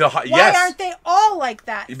sense. Why aren't they all like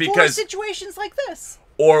that for Because situations like this.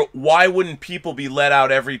 Or why wouldn't people be let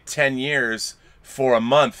out every 10 years for a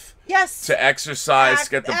month Yes. to exercise,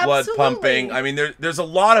 get the blood Absolutely. pumping? I mean, there's a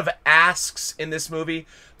lot of asks in this movie.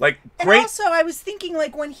 Like, And great. also, I was thinking,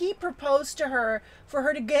 like, when he proposed to her for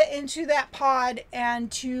her to get into that pod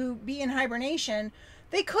and to be in hibernation,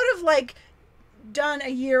 they could have, like, done a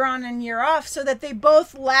year on and year off so that they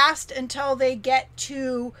both last until they get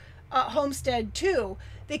to Homestead 2.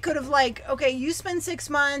 They could have, like, okay, you spend 6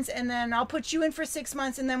 months, and then I'll put you in for 6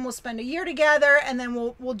 months, and then we'll spend a year together, and then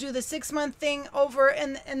we'll do the 6-month thing over,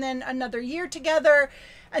 and then another year together,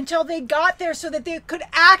 until they got there, so that they could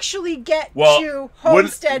actually get to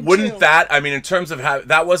Homestead 2. Wouldn't that, I mean, in terms of how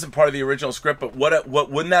that wasn't part of the original script, but what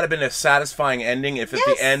wouldn't that have been a satisfying ending if at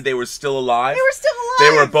the end they were still alive? They were still alive.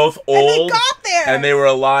 They were both old. And they got there. And they were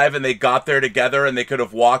alive, and they got there together, and they could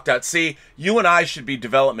have walked out. See, you and I should be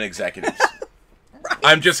development executives. Right.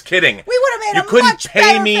 I'm just kidding. We would have made you a couldn't much pay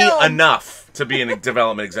better me film. enough to be a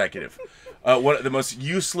development executive. One of the most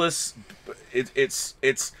useless.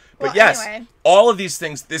 But yes, anyway. all of these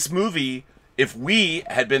things. This movie, if we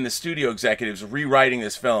had been the studio executives rewriting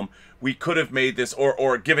this film, we could have made this,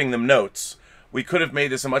 or giving them notes. We could have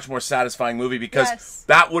made this a much more satisfying movie because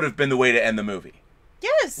that would have been the way to end the movie.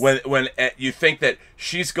 Yes. When you think that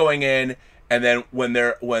she's going in. And then when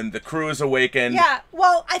the crew is awakened,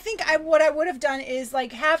 well, I think what I would have done is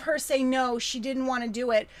like have her say no, she didn't want to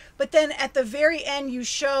do it. But then at the very end, you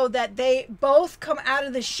show that they both come out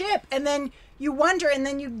of the ship, and then you wonder, and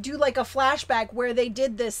then you do like a flashback where they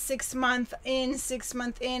did this 6 month in,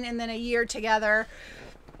 and then a year together.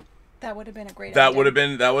 That would have been a great. That would have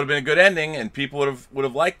been a good ending, and people would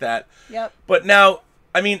have liked that. Yep. But now,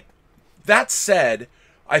 I mean, that said,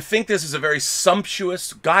 I think this is a very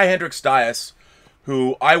sumptuous Guy Hendricks Dias,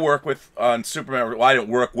 who I work with on Superman. Well, I didn't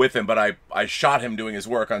work with him, but I shot him doing his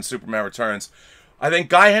work on Superman Returns. I think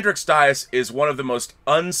Guy Hendricks Dias is one of the most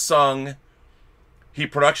unsung. He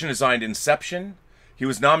production designed Inception. He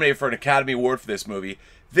was nominated for an Academy Award for this movie.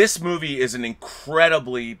 This movie is an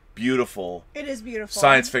incredibly beautiful. It is beautiful.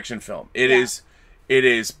 Science fiction film. It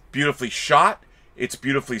is beautifully shot. It's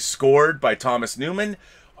beautifully scored by Thomas Newman.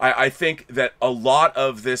 I think that a lot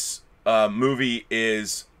of this movie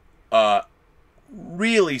is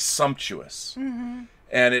really sumptuous,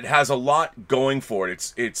 and it has a lot going for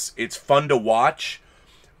it. It's fun to watch.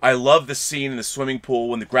 I love the scene in the swimming pool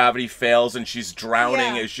when the gravity fails and she's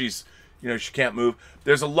drowning as she's, she can't move.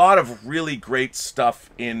 There's a lot of really great stuff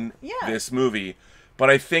in this movie, but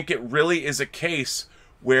I think it really is a case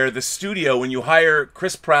where the studio, when you hire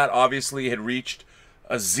Chris Pratt, obviously had reached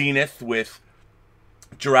a zenith with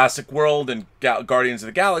Jurassic World and Guardians of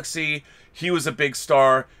the Galaxy. He was a big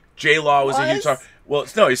star. J-Law was a huge star. Well,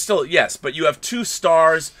 no, he's still, yes, but you have 2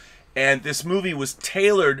 stars, and this movie was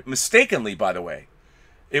tailored, mistakenly, by the way.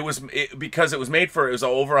 Because it was made for, it was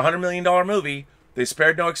over $100 million movie. They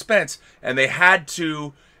spared no expense, and they had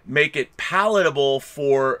to make it palatable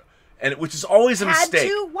for, and which is always a mistake. Had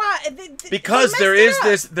to? Why? Because there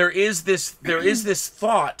is this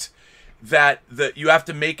thought that you have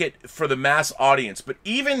to make it for the mass audience, but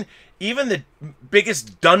even the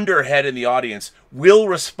biggest dunderhead in the audience will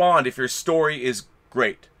respond if your story is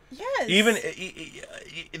great. Yes. Even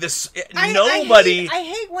nobody. I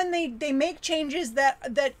hate when they make changes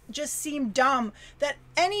that just seem dumb. That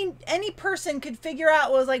any person could figure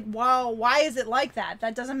out was like, wow, why is it like that?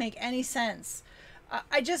 That doesn't make any sense.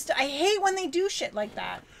 I hate when they do shit like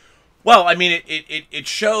that. Well, I mean, it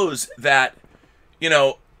shows that,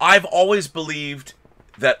 I've always believed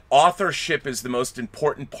that authorship is the most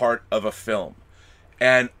important part of a film.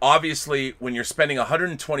 And obviously, when you're spending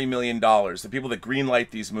 $120 million, the people that greenlight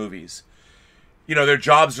these movies, their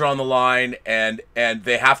jobs are on the line, and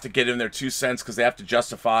they have to get in their 2 cents because they have to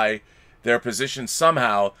justify their position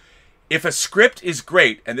somehow. If a script is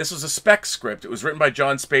great, and this was a spec script, it was written by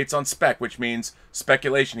John Spates on spec, which means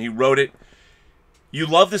speculation. He wrote it. You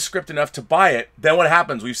love the script enough to buy it, then what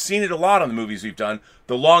happens? We've seen it a lot on the movies we've done.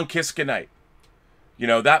 The Long Kiss Goodnight.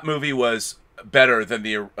 That movie was better than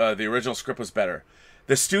the original script was better.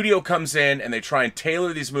 The studio comes in and they try and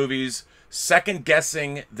tailor these movies,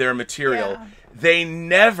 second-guessing their material. Yeah. They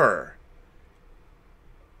never,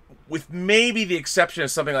 with maybe the exception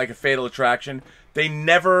of something like A Fatal Attraction, they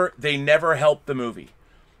never help the movie.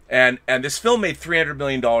 And this film made $300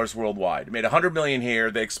 million worldwide. It made $100 million here.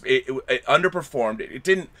 It underperformed.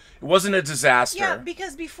 It wasn't a disaster. Yeah,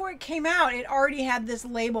 because before it came out, it already had this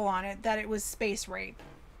label on it that it was space rape.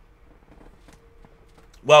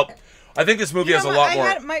 Well, I think this movie has a lot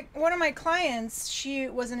more. One of my clients, she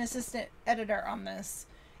was an assistant editor on this,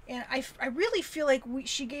 and I really feel like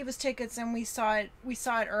she gave us tickets and we saw it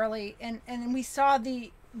early, and we saw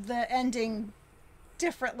the ending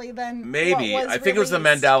differently than maybe. what was I think it was the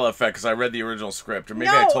released. Mandela effect because I read the original script, or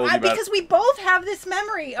maybe No, I told you about because we both have this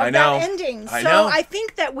memory of that ending. I So know. I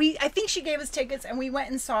think she gave us tickets and we went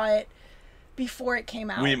and saw it before it came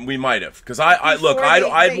out. We might have, because I'd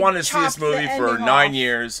wanted to see this chopped the movie for ending 9 off.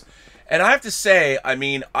 years, and I have to say, I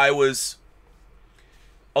mean, a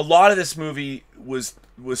lot of this movie was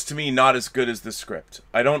to me not as good as the script.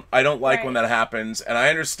 I don't like Right. when that happens, and I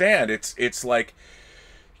understand it's like,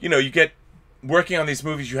 you know, you get working on these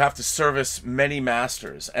movies, you have to service many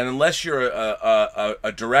masters, and unless you're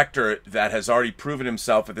a director that has already proven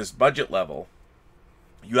himself at this budget level,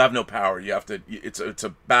 you have no power. You have to. It's a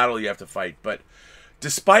battle you have to fight. But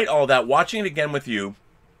despite all that, watching it again with you,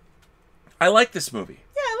 I like this movie.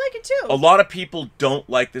 Yeah, I like it too. A lot of people don't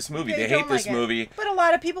like this movie. They hate don't this like it. movie. But a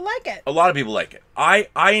lot of people like it. A lot of people like it. I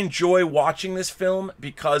enjoy watching this film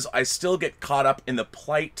because I still get caught up in the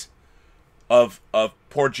plight of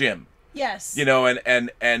poor Jim. Yes. You know,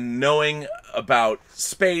 and knowing about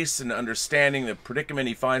space and understanding the predicament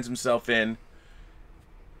he finds himself in.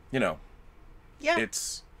 You know. Yeah.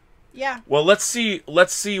 It's Well, let's see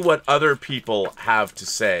what other people have to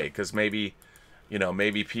say, because maybe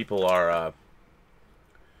people are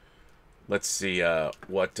let's see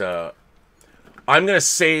what I'm gonna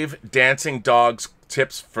save dancing dogs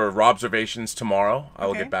tips for Robservations tomorrow. I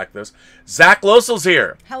will Okay. get back to those. Zach Losel's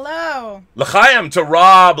here. Hello. L'chaim to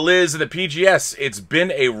Rob, Liz, and the PGS. It's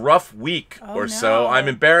been a rough week or so. no. I'm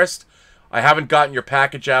embarrassed. I haven't gotten your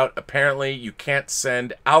package out. Apparently, you can't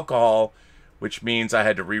send alcohol, which means I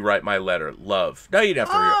had to rewrite my letter. Love. No, you didn't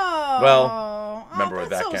have to rewrite. Well, remember with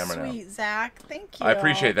that's that so camera now. sweet, Zach. Thank you. I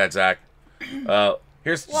appreciate that, Zach.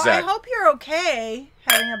 Here's Well, Zach. I hope you're okay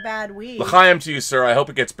having a bad week. L'chaim to you, sir. I hope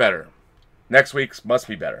it gets better. Next week's must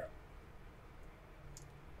be better.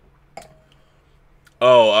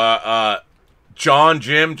 Oh,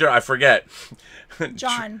 Jim, I forget.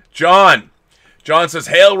 John. John says,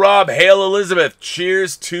 "Hail Rob, hail Elizabeth.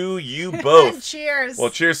 Cheers to you both." Cheers. Well,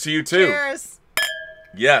 cheers to you too. Cheers.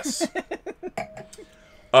 Yes.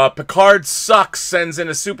 Picard Sucks sends in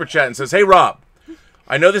a super chat and says, "Hey Rob,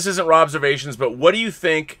 I know this isn't Robservations, but what do you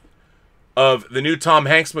think of the new Tom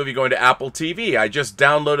Hanks movie going to Apple TV? I just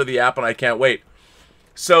downloaded the app and I can't wait."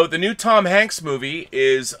 So the new Tom Hanks movie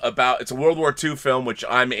it's a World War II film, which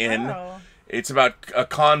I'm in. Oh. It's about a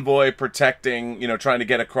convoy protecting, trying to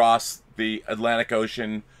get across the Atlantic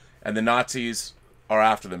Ocean, and the Nazis are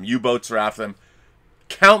after them. U-boats are after them.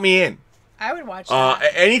 Count me in. I would watch that.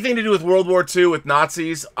 Anything to do with World War II with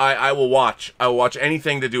Nazis, I will watch. I will watch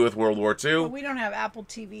anything to do with World War II. But we don't have Apple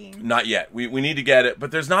TV. Not yet. We need to get it,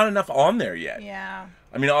 but there's not enough on there yet. Yeah.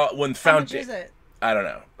 I mean, when How much is it? I don't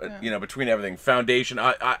know. But, between everything, Foundation.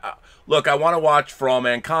 Look, I want to watch For All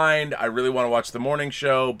Mankind. I really want to watch The Morning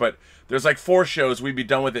Show, but there's like 4 shows. We'd be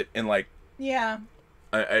done with it in like. Yeah.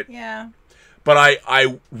 Yeah. But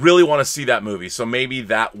I really want to see that movie, so maybe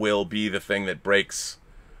that will be the thing that breaks.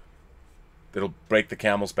 That'll break the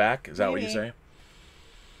camel's back. Is that what you say?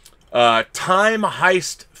 Time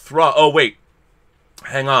Heist Thraw. Oh wait,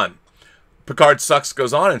 hang on. Picard Sucks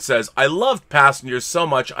goes on and says, "I loved Passengers so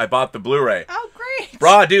much I bought the Blu-ray." Oh great.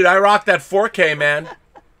 Brah, dude, I rock that 4K, man.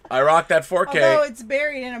 I rock that 4K. Although it's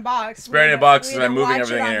buried in a box. It's buried in a box and I'm moving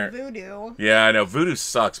watch everything it in here. on Voodoo. Yeah, I know. Voodoo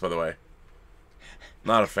sucks, by the way.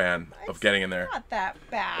 Not a fan of getting in there. Not that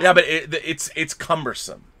bad. Yeah, but it's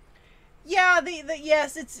cumbersome. Yeah,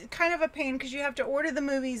 yes, it's kind of a pain because you have to order the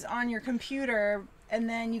movies on your computer and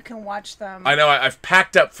then you can watch them. I know. I've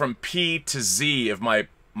packed up from P to Z of my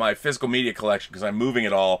physical media collection because I'm moving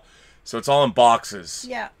it all, so it's all in boxes.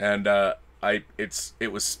 Yeah. And the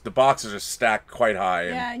boxes are stacked quite high.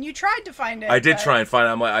 And yeah, and you tried to find it. I did but- try and find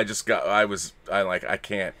it. I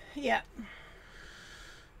can't. Yeah.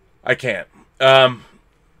 I can't.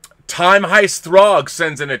 Time Heist Throg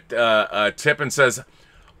sends in a tip and says,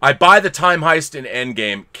 "I buy the time heist in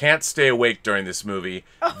Endgame. Can't stay awake during this movie.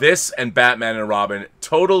 This and Batman and Robin.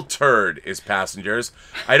 Total turd is Passengers.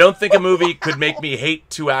 I don't think a movie could make me hate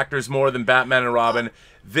 2 actors more than Batman and Robin.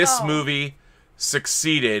 This movie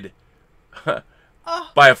succeeded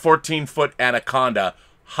by a 14-foot anaconda.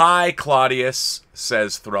 Hi, Claudius,"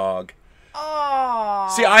 says Throg. Oh.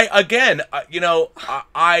 See, I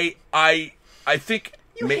think...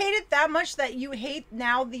 You hate it that much that you hate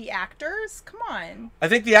now the actors? Come on. I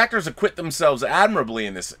think the actors acquit themselves admirably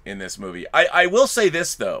in this movie. I will say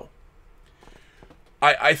this though.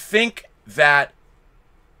 I think that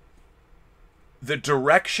the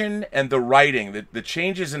direction and the writing, the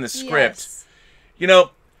changes in the script, Yes.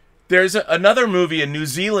 There's another movie, a New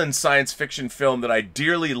Zealand science fiction film that I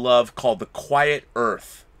dearly love called The Quiet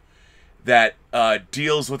Earth, that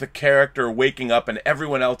deals with a character waking up and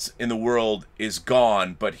everyone else in the world is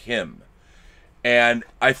gone but him. And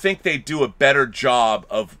I think they do a better job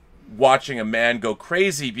of watching a man go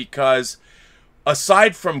crazy because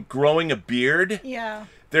aside from growing a beard, yeah,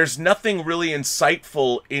 there's nothing really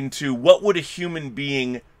insightful into what would a human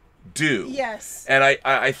being do. Yes. And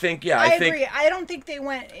I think, yeah, I think... agree. I don't think they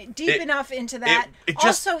went deep enough into that. It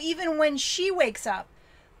just, also, even when she wakes up,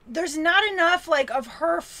 there's not enough, like, of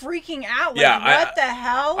her freaking out. Like, yeah, what the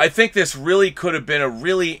hell? I think this really could have been a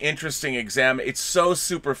really interesting exam. It's so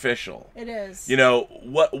superficial. It is. You know,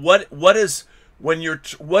 what is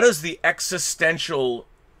the existential...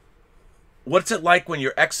 What's it like when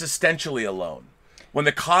you're existentially alone? When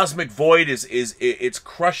the cosmic void it's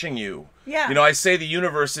crushing you. Yeah. You know, I say the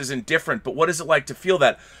universe is indifferent, but what is it like to feel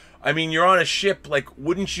that? I mean, you're on a ship, like,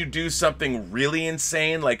 wouldn't you do something really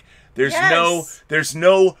insane? Like, you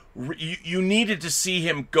needed to see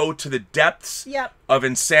him go to the depths of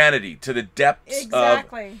insanity, to the depths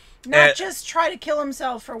exactly. Not just try to kill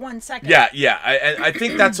himself for 1 second. Yeah. I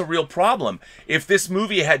think that's a real problem. If this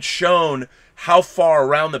movie had shown how far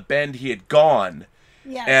around the bend he had gone,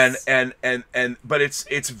 yes. But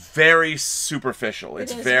it's very superficial.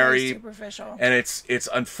 It's very superficial. And it's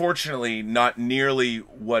unfortunately not nearly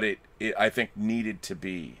what it I think needed to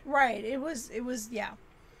be. Right. It was yeah.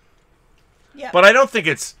 Yeah. But I don't think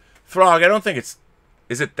it's Throg,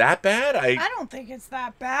 is it that bad? I don't think it's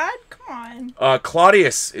that bad. Come on.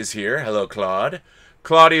 Claudius is here. Hello, Claude.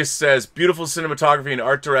 Claudius says, beautiful cinematography and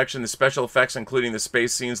art direction. The special effects, including the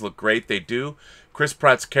space scenes, look great. They do. Chris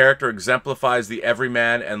Pratt's character exemplifies the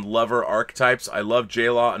everyman and lover archetypes. I love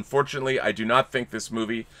J-Law. Unfortunately, I do not think this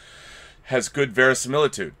movie has good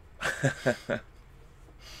verisimilitude.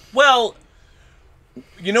 Well,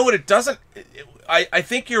 you know what it doesn't... I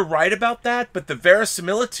think you're right about that, but the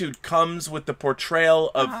verisimilitude comes with the portrayal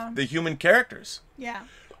of the human characters. Yeah.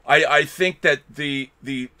 I think that the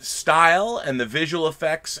style and the visual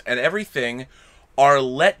effects and everything are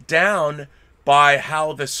let down by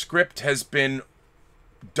how the script has been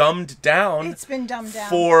dumbed down. It's been dumbed down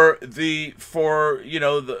for the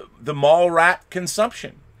mall rat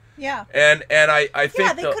consumption. Yeah. And I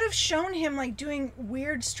think they could have shown him like doing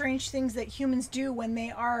weird, strange things that humans do when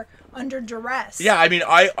they are under duress. Yeah, I mean,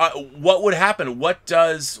 I what would happen? What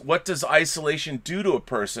does isolation do to a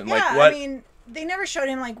person? Yeah, like what? I mean, they never showed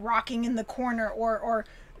him like rocking in the corner or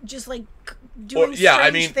just like doing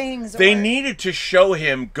strange things. They needed to show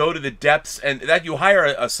him go to the depths, and that you hire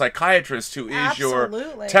a psychiatrist who is your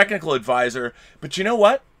technical advisor. But you know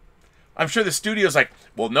what? I'm sure the studio's like,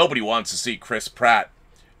 well, nobody wants to see Chris Pratt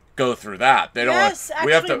go through that. They don't. Yes,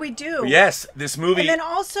 actually, we do. Yes, this movie. And then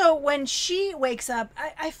also when she wakes up,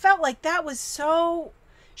 I felt like that was so.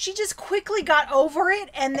 She just quickly got over it,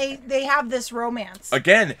 and they have this romance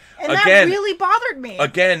again. And that really bothered me.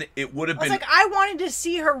 Again, it would have been. I was like, I wanted to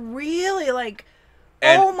see her really like.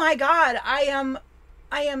 Oh my God, I am.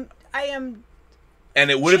 And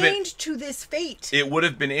it would have been chained to this fate. It would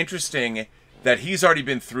have been interesting that he's already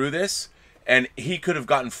been through this, and he could have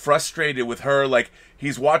gotten frustrated with her, like.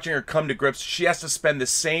 He's watching her come to grips. She has to spend the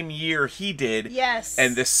same year he did. Yes.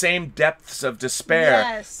 And the same depths of despair.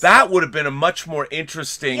 Yes. That would have been a much more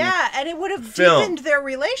interesting and it would have deepened their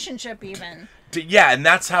relationship even. Yeah, and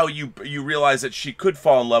that's how you realize that she could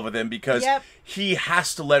fall in love with him because he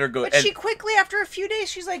has to let her go. But she quickly, after a few days,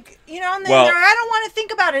 she's like, and then I don't want to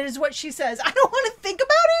think about it, is what she says. I don't want to think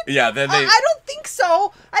about it? Yeah, then I don't think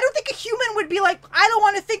so. I don't think a human would be like, I don't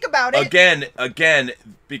want to think about it. Again,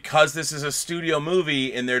 because this is a studio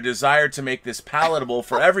movie, in their desire to make this palatable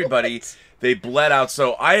for everybody, they bled out.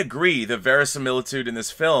 So I agree, the verisimilitude in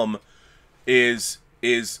this film has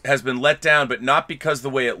been let down, but not because the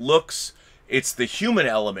way it looks. It's the human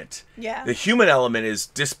element. Yeah. The human element is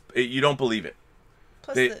you don't believe it.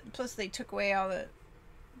 Plus they took away all the,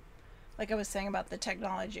 like I was saying about the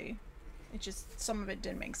technology. It just, some of it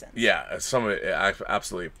didn't make sense. Yeah, some of it,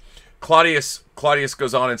 absolutely. Claudius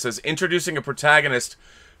goes on and says, introducing a protagonist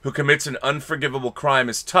who commits an unforgivable crime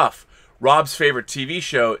is tough. Rob's favorite TV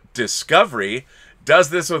show, Discovery, does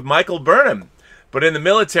this with Michael Burnham. But in the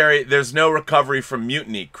military, there's no recovery from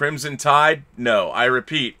mutiny. Crimson Tide? No. I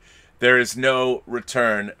repeat, there is no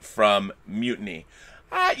return from mutiny.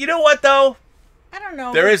 You know what, though? I don't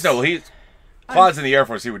know. There is no. Claude's in the Air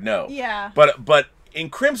Force. He would know. Yeah. But in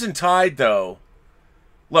Crimson Tide, though,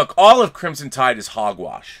 look, all of Crimson Tide is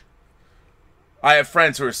hogwash. I have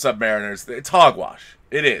friends who are submariners. It's hogwash.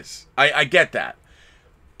 It is. I get that.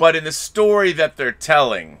 But in the story that they're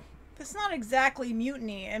telling, That's not exactly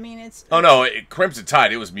mutiny. I mean, it's... Oh, no, Crimson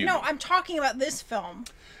Tide, it was mutiny. No, I'm talking about this film.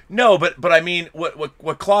 No, but I mean,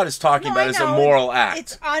 what Claude is talking about is a moral act.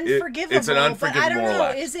 It's unforgivable. It's an unforgivable moral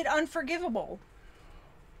act. Is it unforgivable?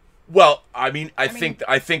 Well, I mean, I think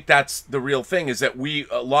that's the real thing, is that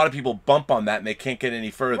a lot of people bump on that and they can't get any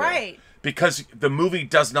further. Right. Because the movie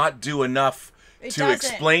does not do enough to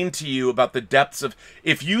explain to you about the depths of...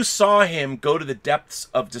 If you saw him go to the depths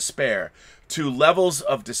of despair, to levels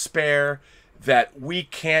of despair that we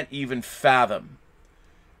can't even fathom,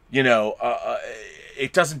 you know,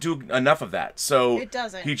 it doesn't do enough of that. So it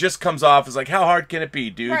doesn't. He just comes off as like, how hard can it be,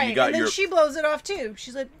 dude? Right, You got and then she blows it off too.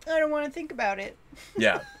 She's like, I don't want to think about it.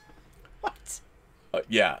 Yeah. What?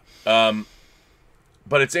 Yeah.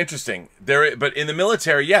 But it's interesting. But in the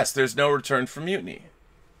military, yes, there's no return for mutiny.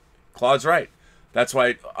 Claude's right. That's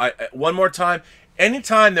why I one more time,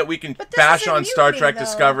 anytime that we can bash on Star Trek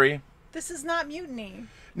Discovery. This is not mutiny.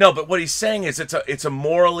 No, but what he's saying is it's a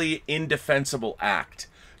morally indefensible act.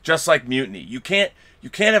 Just like mutiny. You can't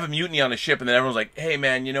have a mutiny on a ship and then everyone's like, "Hey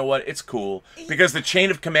man, you know what? It's cool." Because the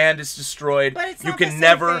chain of command is destroyed. But it's you not can the same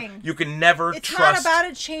never thing. you can never it's trust. It's not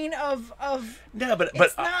about a chain of No, but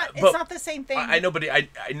it's not the same thing. I know, but I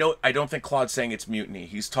don't think Claude's saying it's mutiny.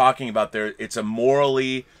 He's talking about it's a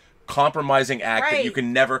morally compromising act that you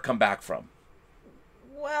can never come back from.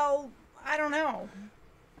 Well, I don't know.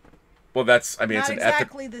 Well, it's an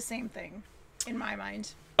exactly the same thing in my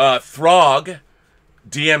mind. Throg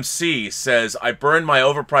DMC says, I burned my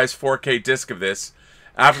overpriced 4K disc of this.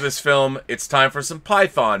 After this film, it's time for some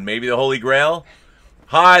Python, maybe the Holy Grail.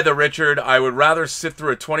 Hi, the Richard. I would rather sit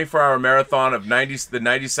through a 24-hour marathon of the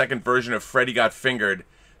 90-second version of Freddy Got Fingered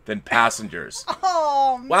than Passengers.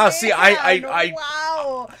 Oh, wow, man. See,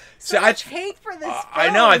 wow. So much hate for this film. I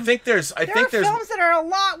know. I think there's films that are a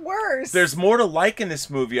lot worse. There's more to like in this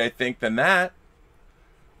movie, I think, than that.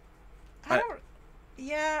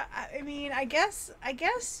 Yeah, I mean, I guess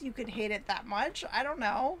you could hate it that much. I don't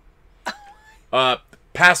know.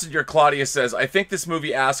 Passenger Claudia says, I think this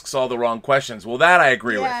movie asks all the wrong questions. Well, that I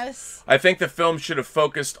agree with. I think the film should have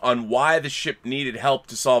focused on why the ship needed help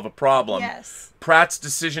to solve a problem. Yes. Pratt's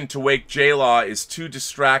decision to wake J-Law is too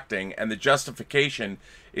distracting, and the justification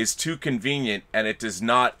is too convenient, and it does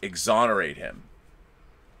not exonerate him.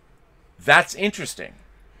 That's interesting.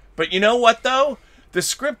 But you know what, though? The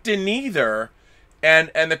script didn't either. And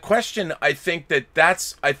the question, I think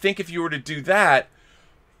if you were to do that,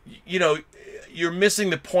 you know, you're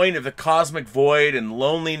missing the point of the cosmic void and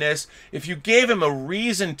loneliness. If you gave him a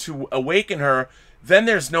reason to awaken her, then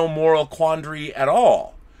there's no moral quandary at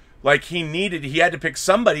all. Like he had to pick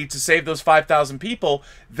somebody to save those 5,000 people,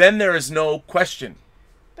 then there is no question.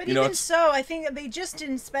 But even so, I think they just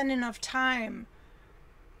didn't spend enough time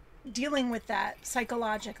dealing with that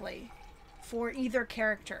psychologically for either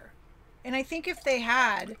character. And I think if they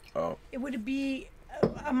had, it would be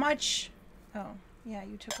a much... Oh, yeah,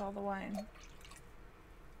 you took all the wine.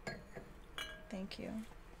 Thank you.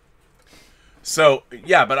 So,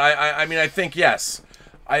 yeah, but I mean, I think, yes.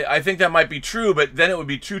 I think that might be true, but then it would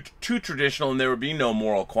be too traditional and there would be no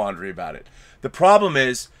moral quandary about it. The problem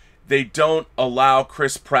is they don't allow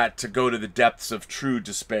Chris Pratt to go to the depths of true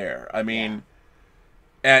despair. I mean... Yeah.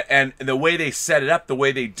 And the way they set it up, the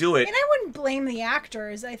way they do it... And I wouldn't blame the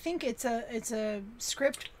actors. I think it's a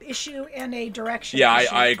script issue and a direction issue.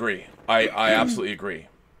 I agree. I absolutely agree.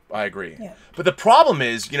 I agree. Yeah. But the problem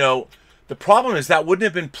is, that wouldn't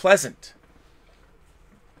have been pleasant.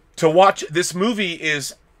 To watch this movie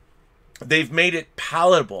they've made it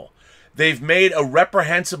palatable. They've made a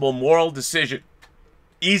reprehensible moral decision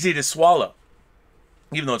easy to swallow.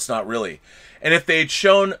 Even though it's not really. And if they had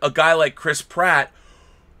shown a guy like Chris Pratt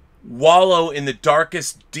wallow in the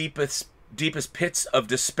darkest, deepest pits of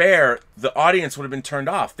despair, the audience would have been turned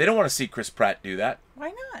off. They don't want to see Chris Pratt do that.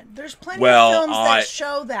 Why not? There's plenty of films that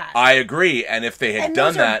show that. I agree, and if they had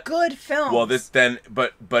done that, good films. Well,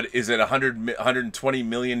 but is it $120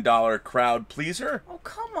 million crowd pleaser? Oh,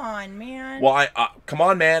 come on, man. Well, come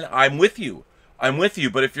on, man. I'm with you.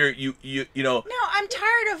 But if you know. No, I'm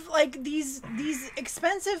tired of like these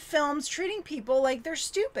expensive films treating people like they're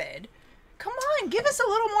stupid. Come on, give us a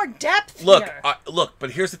little more depth here. Look, but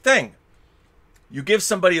here's the thing. You give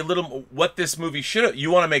somebody a little what this movie should have. You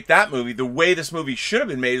want to make that movie the way this movie should have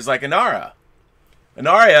been made is like Anara.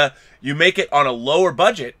 Anara, you make it on a lower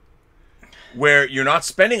budget, where you're not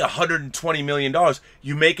spending $120 million.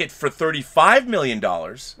 You make it for $35 million.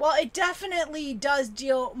 Well, it definitely does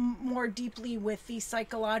deal more deeply with the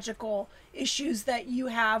psychological issues that you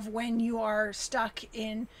have when you are stuck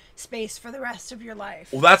in space for the rest of your life.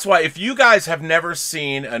 Well, that's why if you guys have never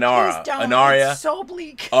seen Anaria, it's so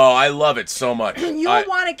bleak. Oh, I love it so much. You'll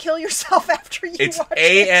want to kill yourself after you it's watch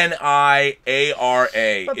it.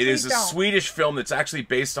 Aniara. But It is a don't. Swedish film that's actually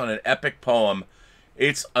based on an epic poem.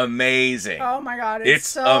 It's amazing. Oh my god, it's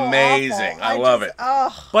so amazing. awful. I love it.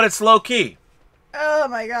 Oh. But it's low key. Oh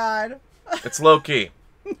my god. It's low key.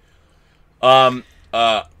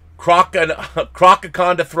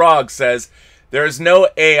 Crocaconda Throg says, there is no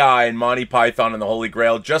AI in Monty Python and the Holy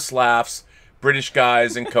Grail, just laughs, British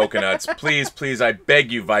guys, and coconuts. Please, please, I beg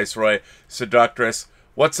you, Viceroy, Seductress.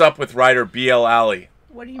 What's up with writer B.L. Alley?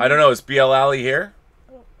 What do you I don't know. Is B.L. Alley here?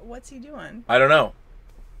 What's he doing? I don't know.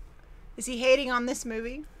 Is he hating on this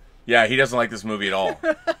movie? Yeah, he doesn't like this movie at all.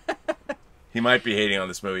 He might be hating on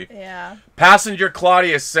this movie. Yeah. Passenger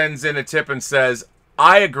Claudius sends in a tip and says,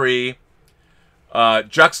 I agree.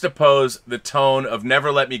 Juxtapose the tone of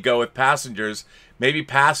Never Let Me Go with Passengers. Maybe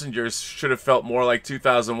Passengers should have felt more like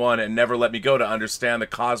 2001 and Never Let Me Go to understand the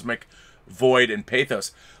cosmic void and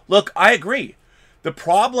pathos. Look, I agree. The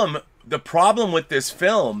problem with this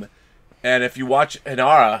film, and if you watch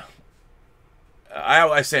Anara,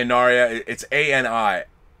 I say Anaria, it's A-N-I.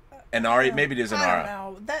 Anari, maybe it is Anara. I don't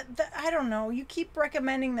know. That I don't know. You keep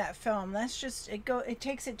recommending that film. That's just it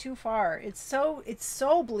takes it too far. It's so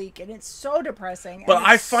bleak and it's so depressing. But and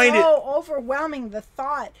I it's find so overwhelming, the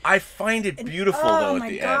thought. I find it beautiful though at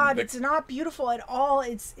the end. Oh my god, it's not beautiful at all.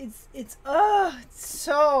 It's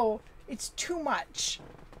too much.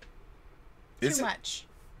 It's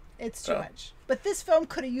too much. But this film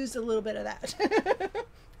could have used a little bit of that.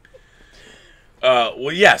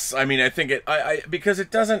 Well, yes. I mean, I think because it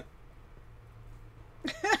doesn't.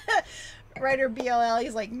 Writer BLL,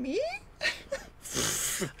 he's like, me?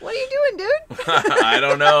 What are you doing, dude? I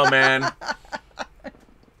don't know, man.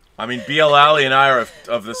 I mean, BL Alley and I are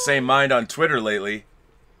of the same mind on Twitter lately.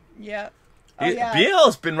 Yeah.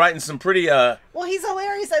 BL's been writing some pretty. Well, he's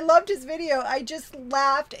hilarious. I loved his video. I just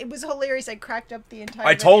laughed. It was hilarious. I cracked up the entire.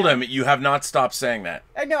 I told him you have not stopped saying that.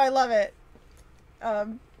 I know. I love it.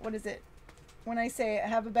 What is it? When I say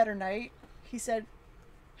have a better night, he said,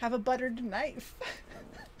 have a buttered knife.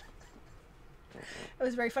 It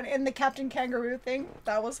was very funny. And the Captain Kangaroo thing,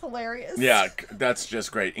 that was hilarious. Yeah, that's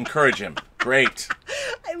just great. Encourage him. Great.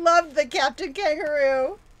 I loved the Captain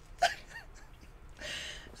Kangaroo.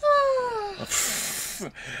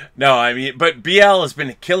 No, I mean, but BL has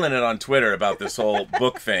been killing it on Twitter about this whole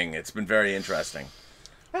book thing. It's been very interesting.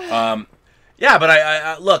 Yeah, but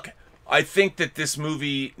I look, I think that this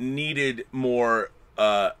movie needed more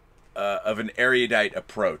of an erudite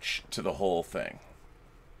approach to the whole thing.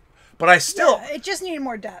 But I still... Yeah, it just needed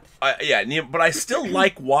more depth. Yeah, but I still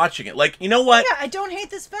like watching it. Like, you know what? Yeah, I don't hate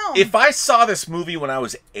this film. If I saw this movie when I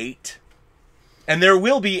was 8, and there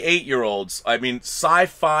will be 8-year-olds, I mean,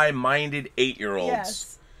 sci-fi-minded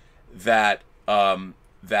 8-year-olds that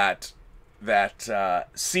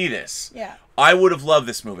see this. Yeah. I would have loved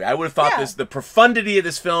this movie. I would have thought the profundity of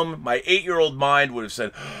this film, my 8-year-old mind would have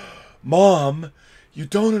said, Mom, you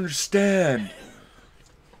don't understand.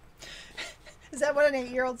 Is that what an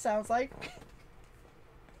 8-year-old sounds like?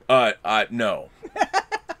 No. No.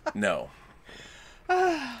 No.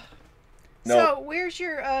 So, where's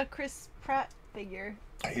your Chris Pratt figure?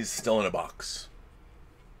 He's still in a box.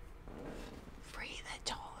 Free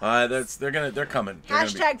the toys. They're coming.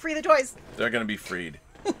 Hashtag free the toys. They're gonna be freed.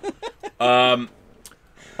 Captain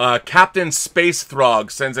Space Throg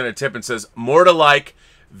sends in a tip and says, more to like,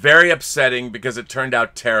 very upsetting because it turned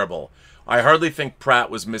out terrible. I hardly think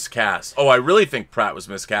Pratt was miscast. Oh, I really think Pratt was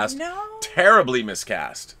miscast. No. Terribly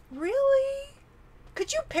miscast. Really?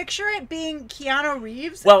 Could you picture it being Keanu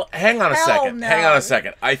Reeves? Well, hang on a second. No. Hang on a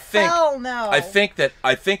second. Hell no. I think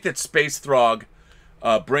that Space Throg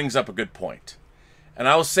brings up a good point. And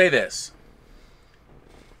I will say this.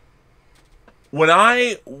 When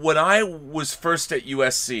I was first at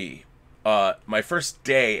USC, my first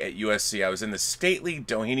day at USC, I was in the stately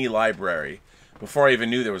Doheny Library before I even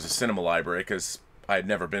knew there was a cinema library, because I had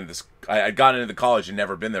never been to this. I had gotten into the college and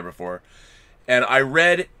never been there before, and I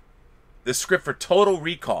read the script for Total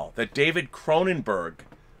Recall that David Cronenberg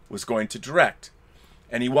was going to direct,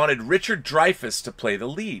 and he wanted Richard Dreyfuss to play the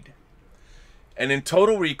lead. And in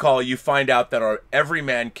Total Recall, you find out that our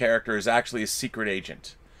everyman character is actually a secret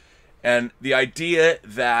agent. And the idea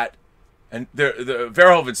that, and the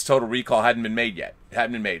Verhoeven's Total Recall hadn't been made yet. It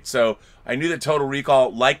hadn't been made. So I knew that Total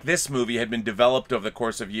Recall, like this movie, had been developed over the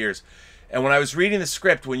course of years. And when I was reading the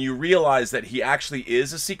script, when you realize that he actually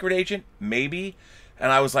is a secret agent, maybe,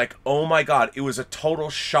 and I was like, oh my God, it was a total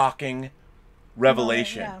shocking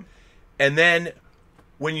revelation. Yeah. And then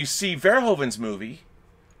when you see Verhoeven's movie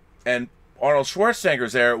and Arnold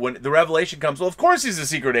Schwarzenegger's there, when the revelation comes, well, of course he's a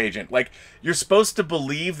secret agent. Like, you're supposed to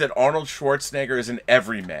believe that Arnold Schwarzenegger is an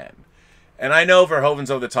everyman. And I know Verhoeven's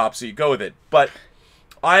over the top, so you go with it. But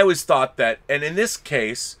I always thought that, and in this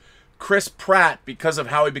case, Chris Pratt, because of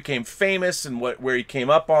how he became famous and where he came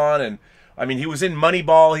up on, and I mean, he was in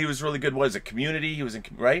Moneyball. He was really good. What is it? Community. He was in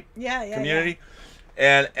Yeah. Community.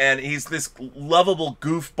 Yeah. And he's this lovable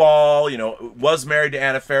goofball. You know, was married to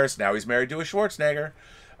Anna Faris. Now he's married to a Schwarzenegger.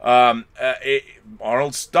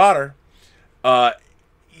 Arnold's daughter.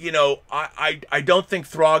 You know, I don't think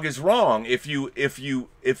Throg is wrong. If you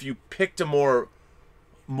picked a more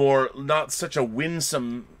not such a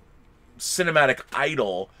winsome cinematic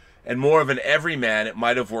idol and more of an everyman, it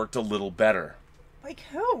might have worked a little better. Like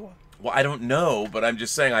who? Well, I don't know, but I'm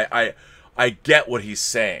just saying I get what he's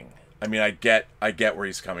saying. I mean, I get where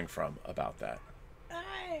he's coming from about that.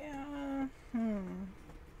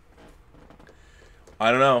 I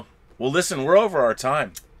don't know. Well, listen, we're over our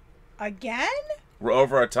time. Again? We're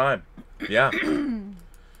over our time. Yeah.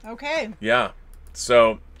 Okay. Yeah.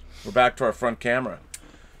 So, we're back to our front camera.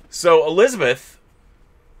 So, Elizabeth,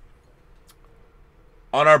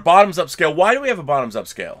 on our bottoms-up scale, why do we have a bottoms-up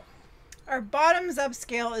scale? Our bottoms-up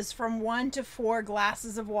scale is from 1 to 4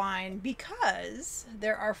 glasses of wine because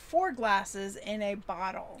there are 4 glasses in a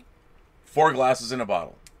bottle. 4 glasses in a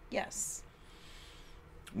bottle. Yes.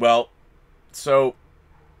 Well, so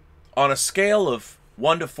on a scale of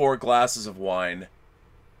 1 to 4 glasses of wine,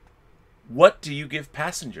 what do you give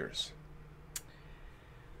Passengers?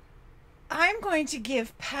 I'm going to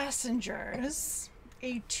give Passengers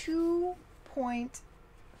a 2.5.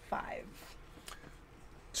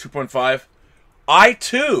 2.5. I,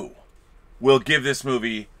 too, will give this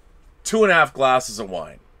movie 2.5 glasses of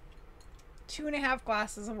wine. 2.5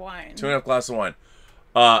 glasses of wine. 2.5 glasses of wine.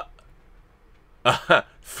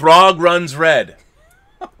 Throg runs red.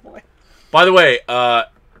 Oh, boy. By the way,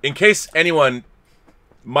 in case anyone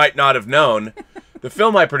might not have known, the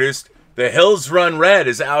film I produced, The Hills Run Red,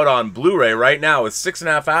 is out on Blu-ray right now with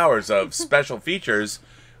 6.5 hours of special features,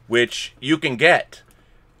 which you can get.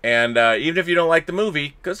 And even if you don't like the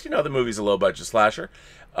movie, because, you know, the movie's a low-budget slasher,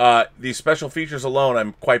 these special features alone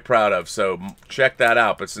I'm quite proud of, so check that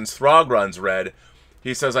out. But since Throg runs red,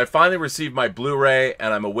 he says, I finally received my Blu-ray,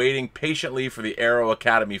 and I'm awaiting patiently for the Aero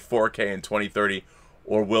Academy 4K in 2030,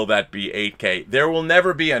 or will that be 8K? There will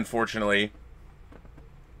never be, unfortunately,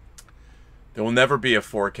 there will never be a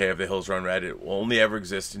 4K of The Hills Run Red. It will only ever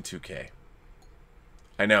exist in 2K.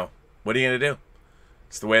 I know. What are you going to do?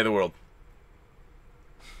 It's the way of the world.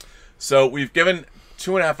 So we've given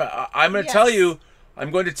 2.5. I'm going to tell you. I'm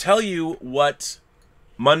going to tell you what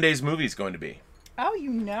Monday's movie is going to be. Oh, you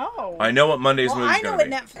know. I know what Monday's movie is going to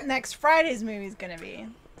be. I know what next Friday's movie is going to be.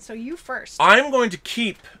 So you first. I'm going to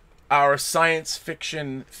keep our science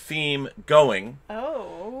fiction theme going.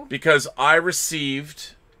 Oh. Because I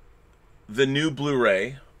received the new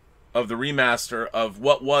Blu-ray of the remaster of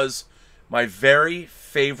what was my very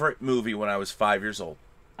favorite movie when I was 5 years old.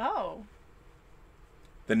 Oh.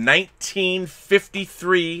 The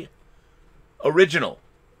 1953 original.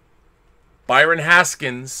 Byron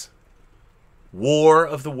Haskins' War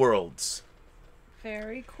of the Worlds.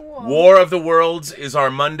 Very cool. War of the Worlds is our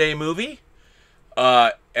Monday movie.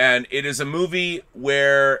 And it is a movie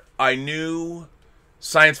where I knew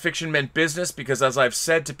science fiction meant business because, as I've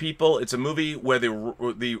said to people, it's a movie where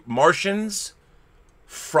the Martians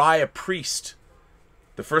fry a priest.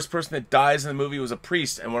 The first person that dies in the movie was a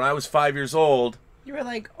priest. And when I was 5 years old, you were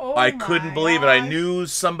like, oh, I couldn't believe it. I knew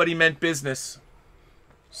somebody meant business.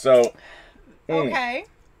 So, okay.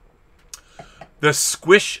 The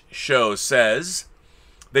Squish Show says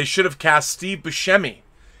they should have cast Steve Buscemi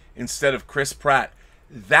instead of Chris Pratt.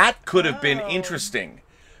 That could have been interesting.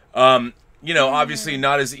 You know, obviously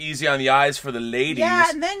not as easy on the eyes for the ladies.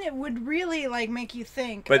 Yeah, and then it would really, like, make you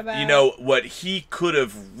think but, about... you know, what he could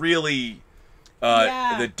have really...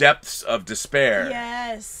 the depths of despair.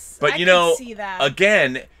 Yes. But, I you know, see that.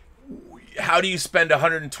 again, how do you spend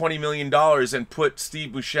 $120 million and put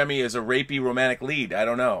Steve Buscemi as a rapey romantic lead? I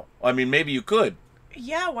don't know. I mean, maybe you could.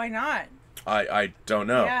 Yeah, why not? I don't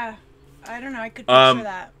know. Yeah. I don't know. I could picture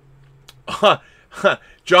that.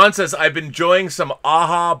 John says, I've been enjoying some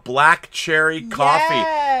AHA Black Cherry Coffee.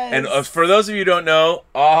 Yes. And for those of you who don't know,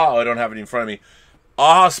 AHA, I don't have it in front of me.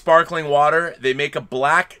 AHA Sparkling Water, they make a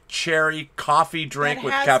black cherry coffee drink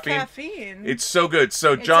with caffeine. It's so good.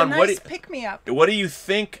 So, John, it's a nice pick-me-up. What do you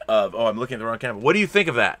think of... Oh, I'm looking at the wrong camera. What do you think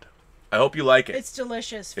of that? I hope you like it. It's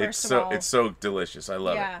delicious. First It's of all, it's so delicious. I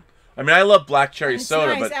love it. yeah. I mean, I love black cherry And it's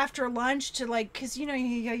soda, nice but after lunch to like, cause you know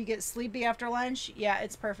you get sleepy after lunch. Yeah,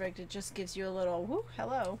 it's perfect. It just gives you a little whoo,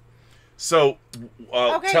 hello. so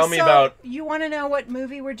Okay, tell me so about you want to know what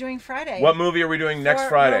movie we're doing Friday? what movie are we doing next For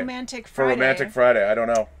Friday? Romantic For Friday. Romantic Friday, I don't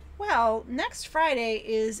know. Well, next Friday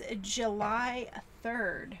is July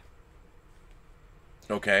 3rd.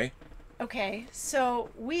 Okay. Okay, so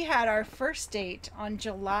we had our first date on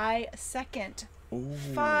July 2nd, Ooh.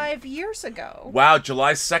 5 years ago. Wow,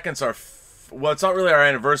 July 2nd's our... well, it's not really our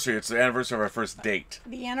anniversary. It's the anniversary of our first date.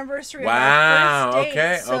 The anniversary Wow, of our first date.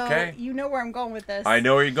 okay, So okay. you know where I'm going with this. I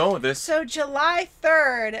know where you're going with this. So July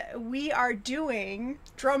 3rd, we are doing,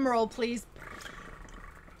 drum roll please,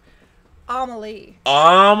 Amelie.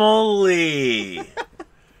 Amelie.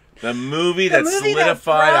 The movie that movie that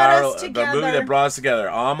solidified brought our... us the together. movie that brought us together.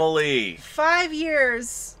 Amelie. 5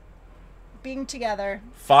 years being together.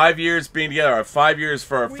 5 years being together. Our 5 years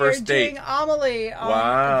for our first date. We are doing Amelie on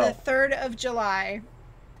Wow. the 3rd of July.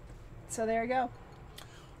 So there you go.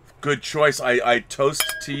 Good choice. I toast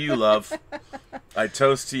to you, love. I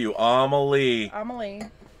toast to you, Amelie. Amelie.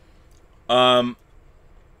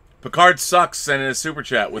 Picard sucks sent in a super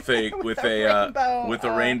chat with a With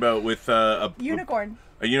a rainbow, with a Unicorn.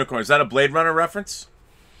 A unicorn. Is that a Blade Runner reference?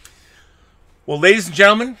 Well, ladies and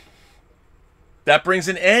gentlemen, that brings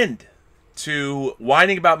an end to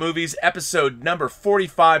Whining About Movies, episode number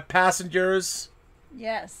 45, Passengers.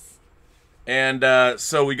 Yes. And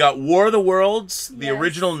so we got War of the Worlds, the Yes.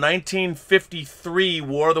 original 1953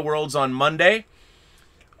 War of the Worlds on Monday.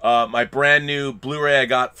 My brand new Blu-ray I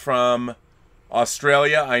got from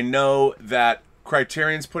Australia. I know that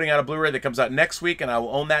Criterion's putting out a Blu-ray that comes out next week, and I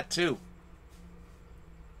will own that too.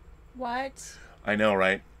 What? I know,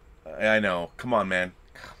 right? I know. Come on, man.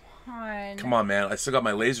 Come on, man. I still got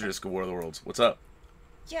my Laserdisc of War of the Worlds. What's up?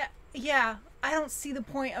 Yeah. I don't see the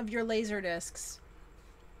point of your laser discs.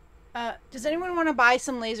 Does anyone want to buy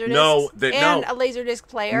some laser discs? No, and a laser disc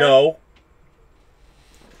player? No.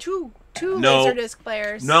 Two No. laser disc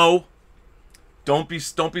players. No. Don't be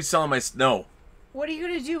selling my... No. What are you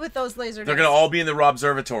going to do with those laser discs? They're going to all be in the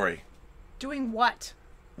Robservatory. Doing what?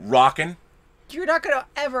 Rockin'. You're not going to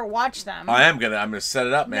ever watch them. I'm going to set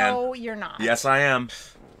it up, man. No, you're not. Yes, I am.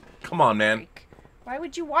 Come on, man. Why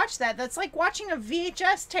would you watch that? That's like watching a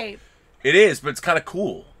VHS tape. It is, but it's kind of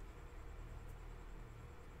cool.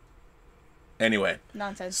 Anyway.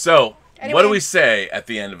 Nonsense. So, Anyway. what do we say at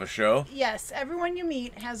the end of a show? Yes, everyone you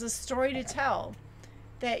meet has a story to tell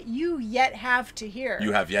that you yet have to hear.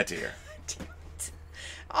 You have yet to hear.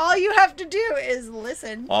 All you have to do is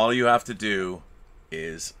listen. All you have to do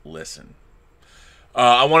is listen.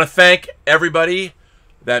 I want to thank everybody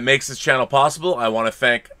that makes this channel possible. I want to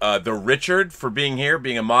thank the Richard for being here,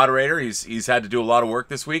 being a moderator. He's had to do a lot of work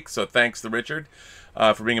this week, so thanks to Richard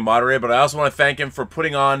for being a moderator. But I also want to thank him for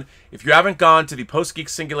putting on, if you haven't gone to the Post-Geek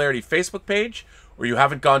Singularity Facebook page, or you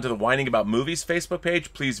haven't gone to the Whining About Movies Facebook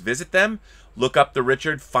page, please visit them. Look up the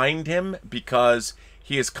Richard, find him, because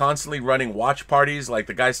he is constantly running watch parties. Like,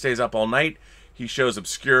 the guy stays up all night. He shows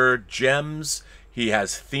obscure gems. He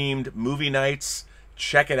has themed movie nights.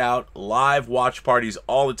 Check it out. Live watch parties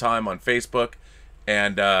all the time on Facebook.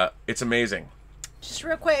 And it's amazing. Just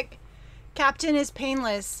real quick. Captain is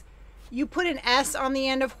painless. You put an S on the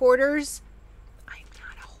end of hoarders. I'm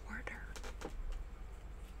not a hoarder.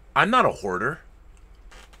 I'm not a hoarder.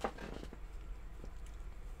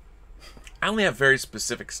 I only have very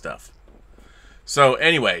specific stuff. So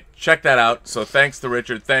anyway, check that out. So thanks to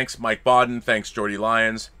Richard. Thanks Mike Bodden. Thanks Jordy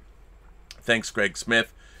Lyons. Thanks Greg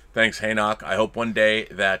Smith. Thanks Haynock. I hope one day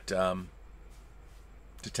that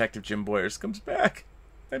Detective Jim Boyers comes back.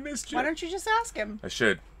 I missed Jim. Why don't you just ask him? I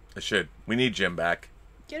should. We need Jim back.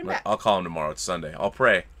 Get him back. I'll call him tomorrow. It's Sunday. I'll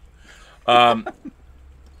pray.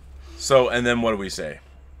 So, and then what do we say?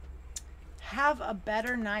 Have a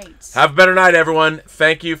better night. Have a better night, everyone.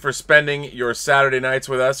 Thank you for spending your Saturday nights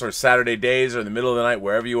with us, or Saturday days, or in the middle of the night,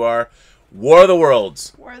 wherever you are. War of the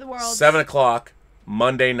Worlds. War of the Worlds. 7 o'clock,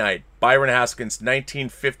 Monday night. Byron Haskins'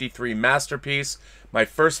 1953 masterpiece. My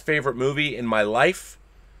first favorite movie in my life.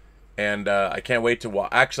 And I can't wait to watch.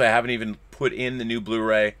 Actually, I haven't even put in the new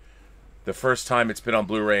Blu-ray. The first time it's been on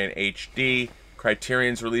Blu-ray in HD.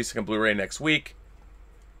 Criterion's releasing a Blu-ray next week.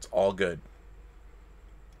 It's all good.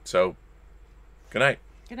 So, good night.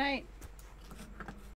 Good night.